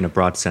why in a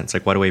broad sense,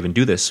 like, why do I even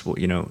do this? Well,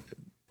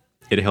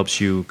 it helps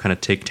you kind of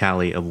take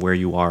tally of where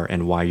you are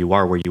and why you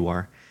are where you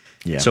are.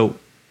 Yeah. So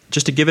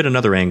just to give it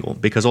another angle,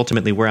 because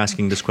ultimately we're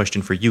asking this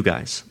question for you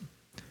guys.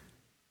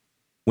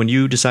 When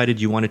you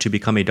decided you wanted to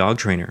become a dog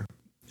trainer,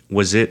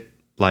 was it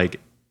like,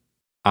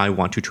 I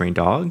want to train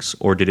dogs?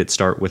 Or did it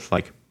start with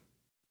like,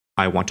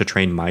 I want to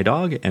train my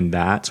dog? And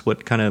that's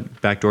what kind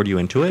of backdoored you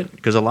into it?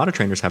 Because a lot of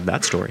trainers have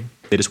that story.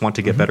 They just want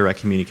to get better at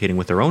communicating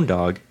with their own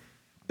dog.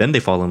 Then they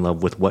fall in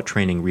love with what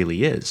training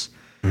really is.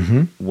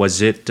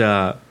 Was it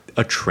a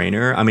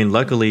trainer? I mean,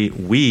 luckily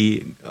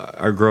we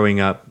are growing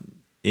up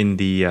in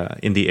the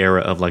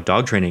era of like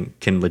dog training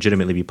can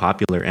legitimately be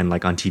popular and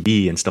like on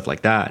TV and stuff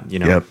like that,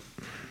 Yep.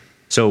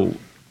 So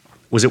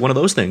was it one of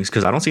those things?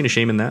 Because I don't see any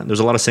shame in that. There's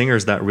a lot of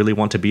singers that really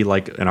want to be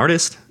like an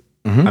artist.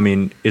 I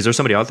mean, is there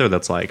somebody out there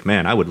that's like,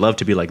 man, I would love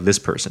to be like this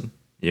person?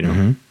 You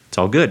know, it's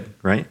all good,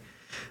 right?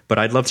 But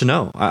I'd love to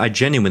know. I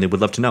genuinely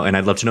would love to know, and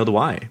I'd love to know the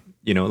why.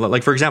 You know,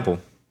 like for example,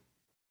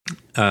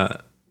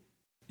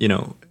 you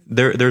know,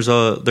 there's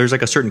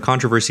like a certain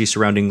controversy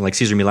surrounding like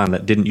Cesar Millan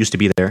that didn't used to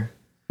be there.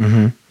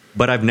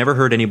 But I've never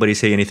heard anybody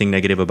say anything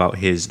negative about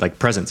his like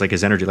presence, like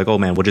his energy. Like, oh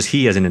man, well, just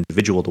he as an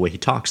individual, the way he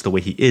talks, the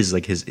way he is,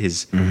 like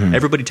his.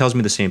 Everybody tells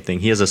me the same thing.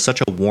 He has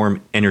such a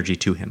warm energy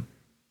to him,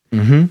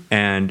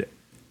 and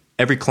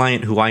every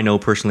client who I know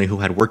personally who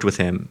had worked with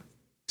him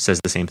says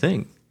the same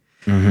thing.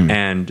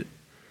 And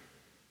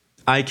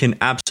I can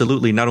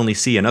absolutely not only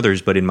see in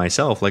others, but in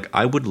myself, like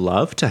I would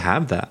love to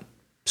have that.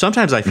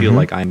 Sometimes I feel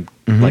like I'm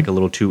like a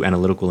little too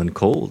analytical and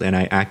cold, and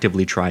I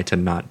actively try to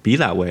not be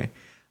that way.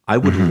 I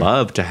would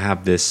love to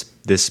have this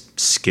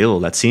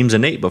skill that seems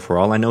innate, but for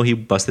all I know, he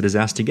busted his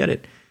ass to get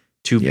it.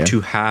 To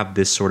have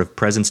this sort of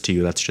presence to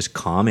you that's just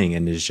calming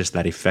and is just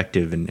that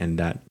effective and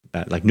that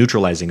like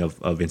neutralizing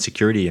of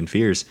insecurity and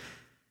fears,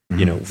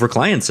 you know, for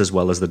clients as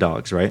well as the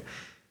dogs, right?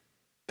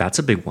 That's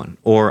a big one.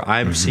 Or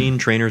I've seen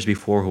trainers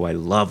before who I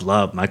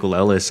love, Michael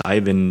Ellis,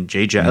 Ivan,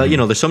 JJ. You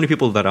know, there's so many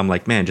people that I'm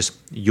like, man, just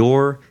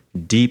your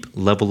deep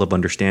level of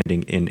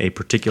understanding in a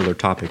particular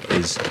topic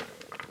is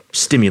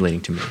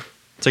stimulating to me.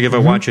 It's like if I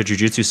watch a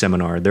jiu-jitsu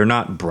seminar, they're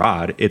not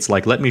broad. It's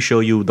like, let me show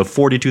you the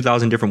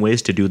 42,000 different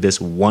ways to do this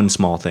one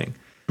small thing.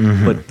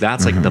 But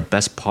that's like the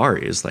best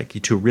part is like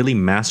to really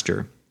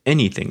master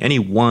anything, any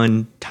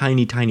one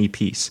tiny, tiny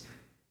piece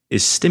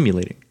is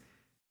stimulating.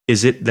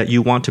 Is it that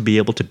you want to be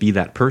able to be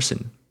that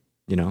person,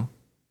 you know?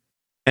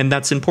 And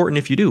that's important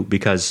if you do,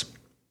 because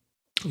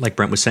like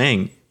Brent was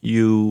saying,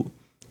 you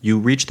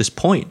reach this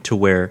point to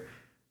where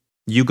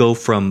you go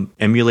from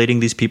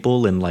emulating these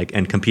people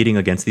and competing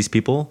against these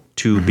people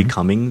to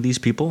becoming these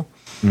people.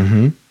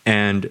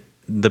 And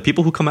the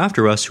people who come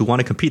after us who want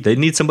to compete, they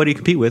need somebody to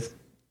compete with.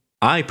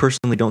 I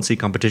personally don't see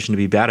competition to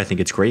be bad. I think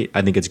it's great.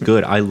 I think it's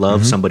good. I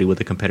love somebody with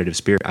a competitive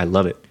spirit. I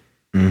love it.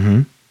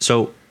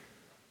 So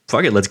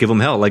fuck it, let's give them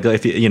hell. Like,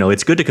 if you know,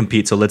 it's good to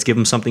compete, so let's give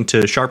them something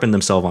to sharpen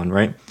themselves on,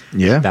 right?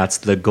 Yeah. That's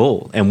the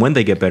goal. And when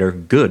they get better,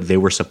 good. They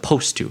were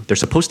supposed to. They're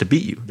supposed to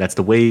beat you. That's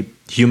the way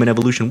human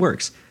evolution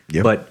works.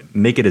 Yep. But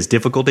make it as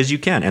difficult as you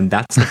can, and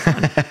that's the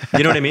fun.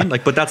 You know what I mean?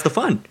 Like, but that's the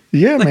fun.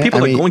 Yeah, like man.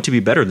 people are going to be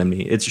better than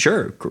me. It's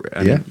sure.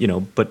 I mean, you know,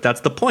 but that's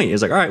the point.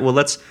 Is like, all right,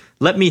 well,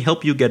 let me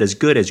help you get as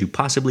good as you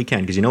possibly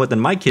can, because you know what? Then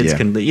my kids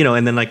can, you know,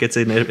 and then like it's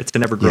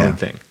an ever growing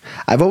thing.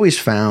 I've always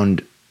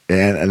found,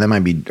 and that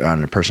might be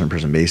on a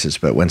person-to-person basis,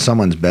 but when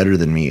someone's better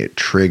than me, it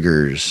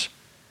triggers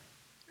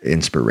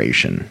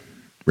inspiration,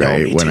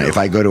 right? If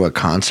I go to a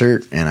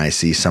concert and I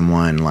see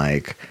someone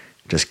like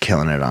just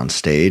killing it on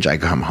stage, I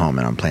come home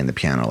and I'm playing the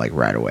piano like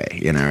right away.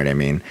 You know what I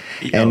mean?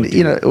 And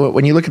you know,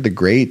 when you look at the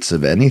greats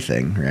of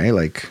anything, right?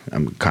 Like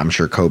I'm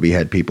sure Kobe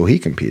had people he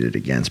competed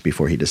against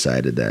before he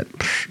decided that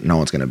no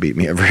one's going to beat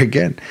me ever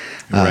again.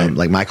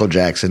 Like Michael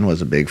Jackson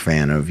was a big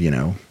fan of, you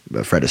know,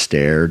 Fred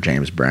Astaire,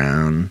 James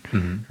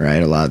Brown,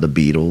 right? A lot of the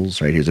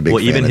Beatles, right? He was a big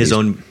fan even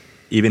of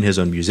even his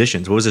own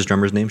musicians. What was his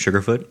drummer's name?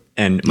 Sugarfoot.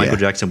 And Michael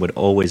Jackson would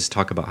always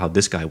talk about how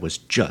this guy was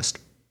just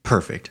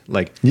perfect.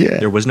 Like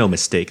there was no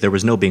mistake. There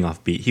was no being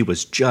offbeat. He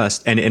was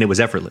just, and it was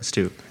effortless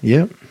too.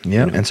 Yeah.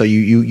 You know? And so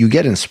you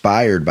get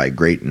inspired by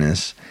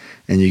greatness,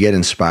 and you get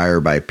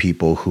inspired by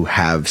people who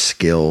have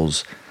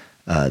skills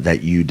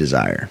that you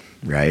desire.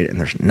 Right. And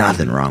there's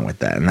nothing wrong with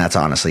that. And that's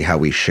honestly how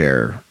we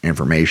share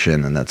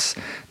information. And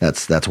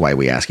that's why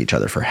we ask each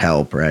other for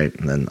help. Right.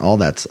 And then all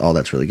that's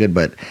really good.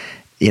 But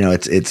you know,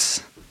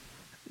 it's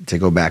to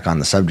go back on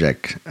the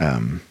subject,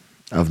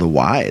 of the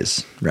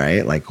whys,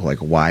 right? Like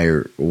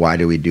why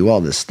do we do all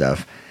this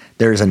stuff?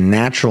 There's a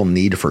natural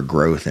need for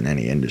growth in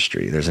any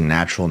industry. There's a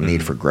natural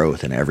need for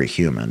growth in every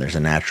human. There's a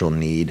natural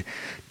need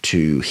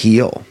to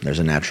heal. There's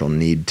a natural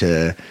need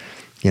to,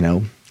 you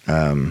know,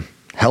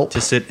 help. To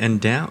sit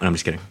and down. I'm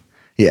just kidding.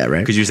 Yeah,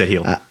 right. Because you said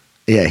heal.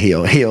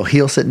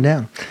 Heal sitting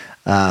down.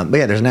 But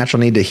yeah, there's a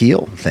natural need to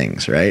heal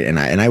things, right? And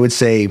I would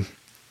say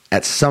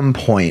at some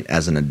point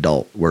as an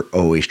adult, we're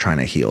always trying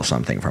to heal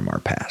something from our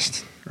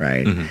past.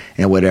 Right.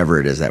 And whatever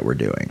it is that we're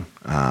doing,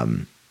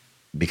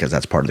 because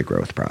that's part of the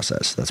growth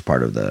process. That's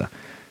part of the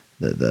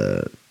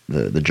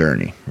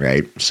journey.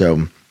 Right.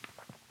 So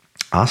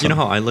awesome. You know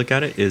how I look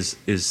at it is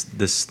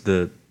this,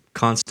 the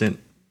constant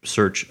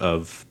search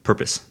of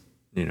purpose,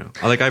 you know,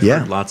 like I've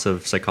heard lots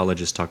of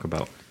psychologists talk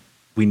about,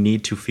 we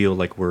need to feel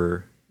like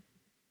we're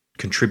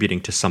contributing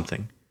to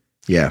something.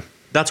 Yeah.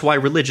 That's why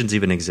religions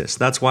even exist.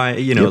 That's why,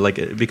 you know,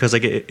 like, because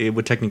like it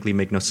would technically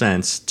make no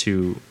sense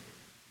to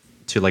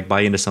like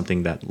buy into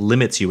something that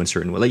limits you in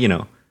certain way. Like, you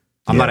know,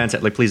 I'm not anti,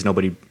 like, please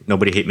nobody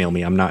hate mail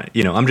me. I'm not,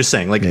 you know, I'm just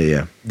saying like,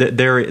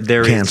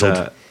 there Canceled.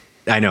 Is,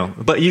 I know,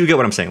 but you get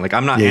what I'm saying. Like,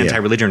 I'm not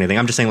anti-religion or anything.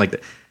 I'm just saying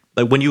like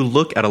when you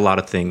look at a lot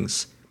of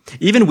things,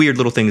 even weird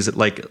little things that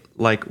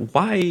like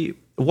why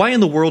in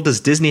the world does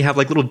Disney have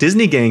like little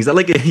Disney gangs that,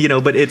 like, you know,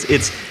 but it's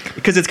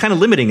because it's kind of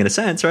limiting in a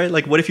sense, right?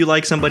 Like, what if you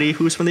like somebody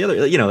who's from the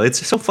other, you know,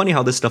 it's so funny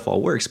how this stuff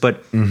all works,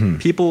 but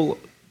people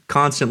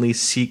constantly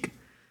seek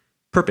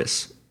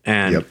purpose.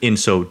 And in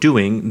so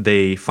doing,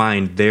 they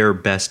find their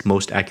best,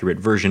 most accurate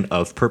version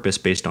of purpose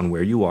based on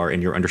where you are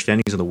and your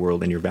understandings of the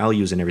world and your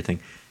values and everything.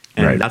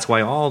 And that's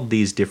why all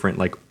these different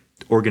like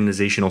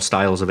organizational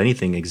styles of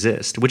anything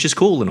exist, which is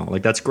cool and all.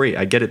 Like, that's great.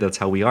 I get it. That's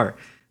how we are.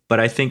 But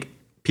I think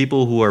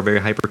people who are very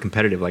hyper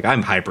competitive, like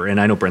I'm hyper, and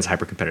I know Brent's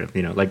hyper competitive,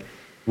 you know, like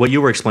what you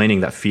were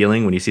explaining, that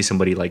feeling when you see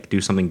somebody like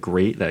do something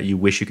great that you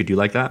wish you could do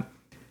like that.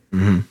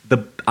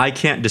 I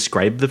can't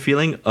describe the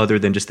feeling other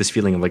than just this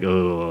feeling of like,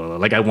 oh,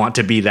 like I want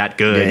to be that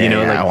good, you know?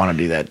 Like, I want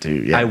to do that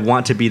too. Yeah. I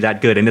want to be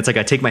that good. And it's like,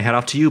 I take my hat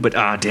off to you, but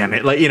damn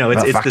it. Like, you know,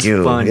 it's this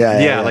fun.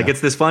 Like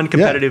it's this fun,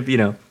 competitive, you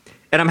know,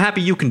 and I'm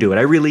happy you can do it.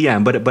 I really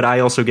am. But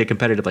I also get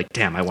competitive. Like,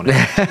 damn, I want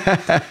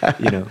to,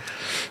 you know?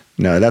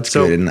 No, that's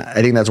good. And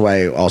I think that's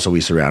why also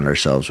we surround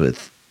ourselves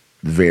with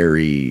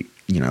very,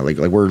 you know, like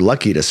we're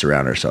lucky to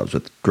surround ourselves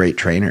with great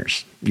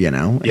trainers, you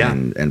know,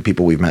 and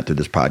people we've met through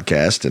this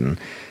podcast and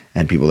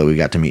people that we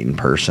got to meet in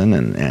person,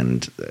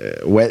 and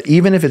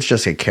even if it's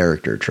just a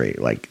character trait,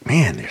 like,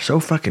 man, they're so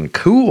fucking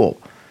cool.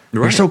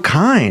 Right. You're so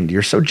kind.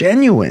 You're so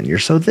genuine. You're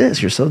so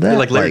this. You're so that.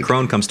 Like Larry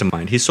Crone comes to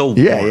mind. He's so warm.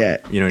 Yeah.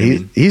 You know what I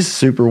mean? He's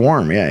super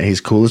warm. Yeah, he's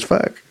cool as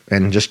fuck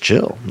and just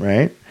chill,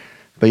 right?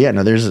 But yeah,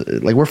 no, there's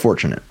like, we're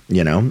fortunate,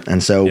 you know,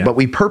 and so, but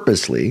we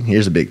purposely,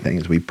 here's the big thing,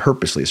 is we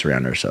purposely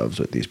surround ourselves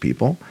with these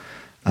people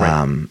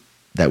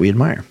that we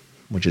admire,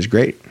 which is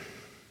great.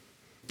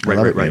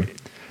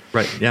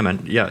 Right. Yeah,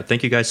 man. Yeah.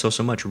 Thank you guys so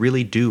much.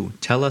 Really do.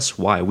 Tell us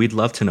why. We'd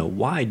love to know.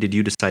 Why did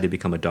you decide to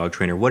become a dog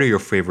trainer? What are your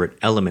favorite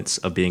elements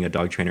of being a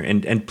dog trainer?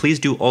 And please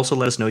do also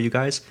let us know, you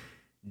guys,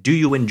 do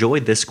you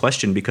enjoy this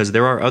question? Because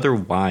there are other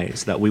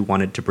whys that we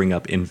wanted to bring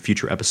up in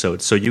future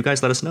episodes. So you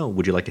guys let us know.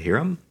 Would you like to hear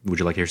them? Would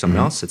you like to hear something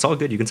else? It's all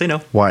good. You can say no.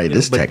 Why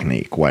this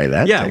technique? Why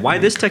that technique? Why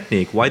this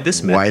technique? Why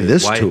this method? Why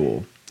this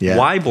tool? Yeah.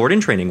 Why board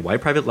and training? Why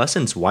private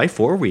lessons? Why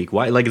 4-week?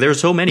 Why, like, there's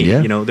so many,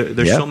 you know,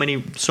 there's so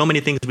many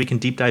things we can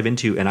deep dive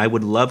into, and I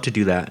would love to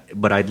do that,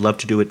 but I'd love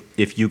to do it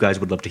if you guys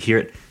would love to hear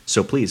it.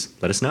 So please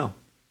let us know.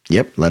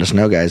 Yep. Let us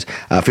know, guys.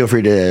 Feel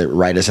free to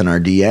write us in our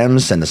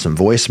DMs, send us some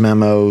voice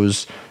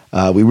memos.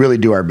 We really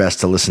do our best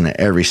to listen to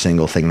every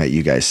single thing that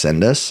you guys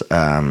send us.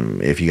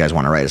 If you guys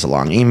want to write us a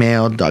long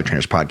email,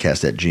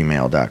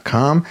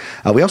 dogtrainerspodcast@gmail.com.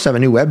 We also have a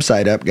new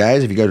website up,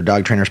 guys. If you go to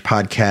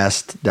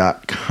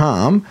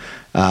dogtrainerspodcast.com,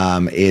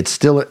 it's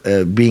still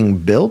being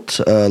built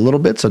a little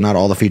bit, so not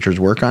all the features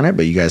work on it,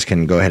 but you guys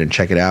can go ahead and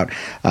check it out.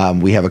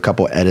 We have a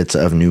couple edits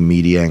of new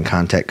media and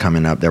content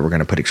coming up that we're going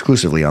to put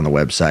exclusively on the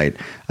website,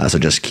 so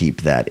just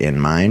keep that in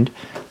mind.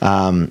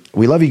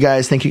 We love you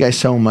guys. Thank you guys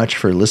so much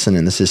for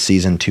listening. This is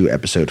season 2,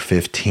 episode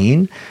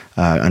 15,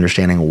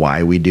 understanding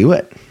why we do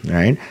it,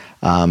 right?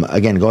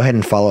 Again, go ahead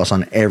and follow us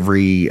on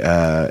every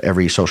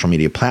social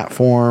media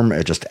platform,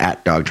 just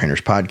at Dog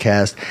Trainers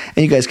Podcast.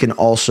 And you guys can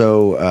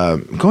also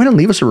go ahead and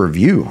leave us a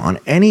review on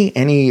any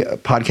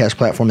podcast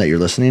platform that you're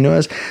listening to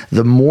us.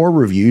 The more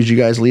reviews you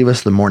guys leave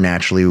us, the more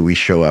naturally we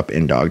show up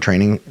in dog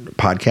training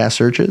podcast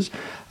searches.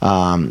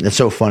 It's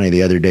so funny.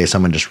 The other day,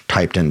 someone just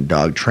typed in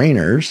dog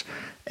trainers,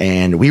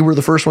 and we were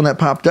the first one that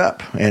popped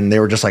up, and they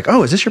were just like,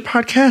 "Oh, is this your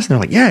podcast?" And they're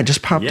like, "Yeah, it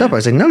just popped up." I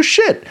was like, "No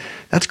shit.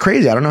 That's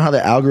crazy. I don't know how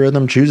the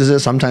algorithm chooses it.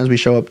 Sometimes we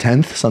show up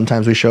 10th,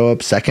 sometimes we show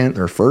up 2nd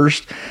or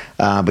 1st,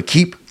 but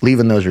keep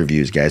leaving those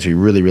reviews, guys. We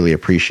really, really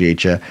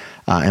appreciate you.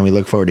 And we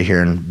look forward to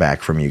hearing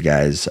back from you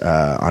guys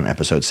on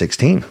episode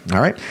 16.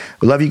 All right.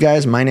 We love you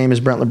guys. My name is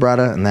Brent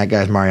Labrada, and that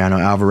guy's Mariano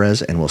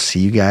Alvarez, and we'll see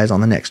you guys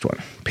on the next one.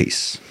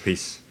 Peace.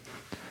 Peace.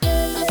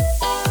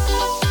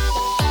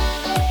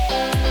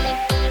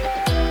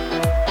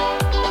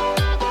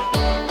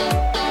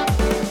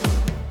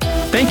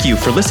 Thank you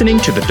for listening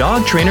to the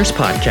Dog Trainers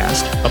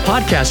Podcast, a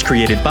podcast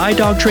created by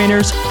dog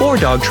trainers, for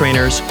dog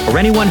trainers, or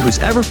anyone who's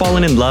ever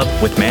fallen in love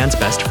with man's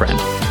best friend.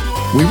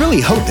 We really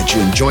hope that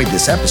you enjoyed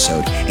this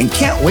episode and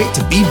can't wait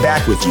to be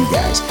back with you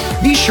guys.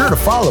 Be sure to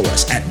follow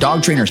us at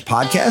Dog Trainers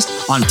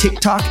Podcast on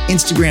TikTok,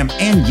 Instagram,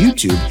 and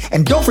YouTube.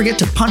 And don't forget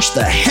to punch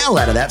the hell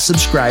out of that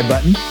subscribe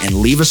button and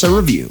leave us a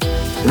review.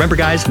 Remember,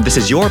 guys, this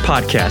is your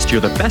podcast.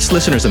 You're the best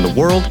listeners in the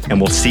world, and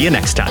we'll see you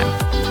next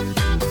time.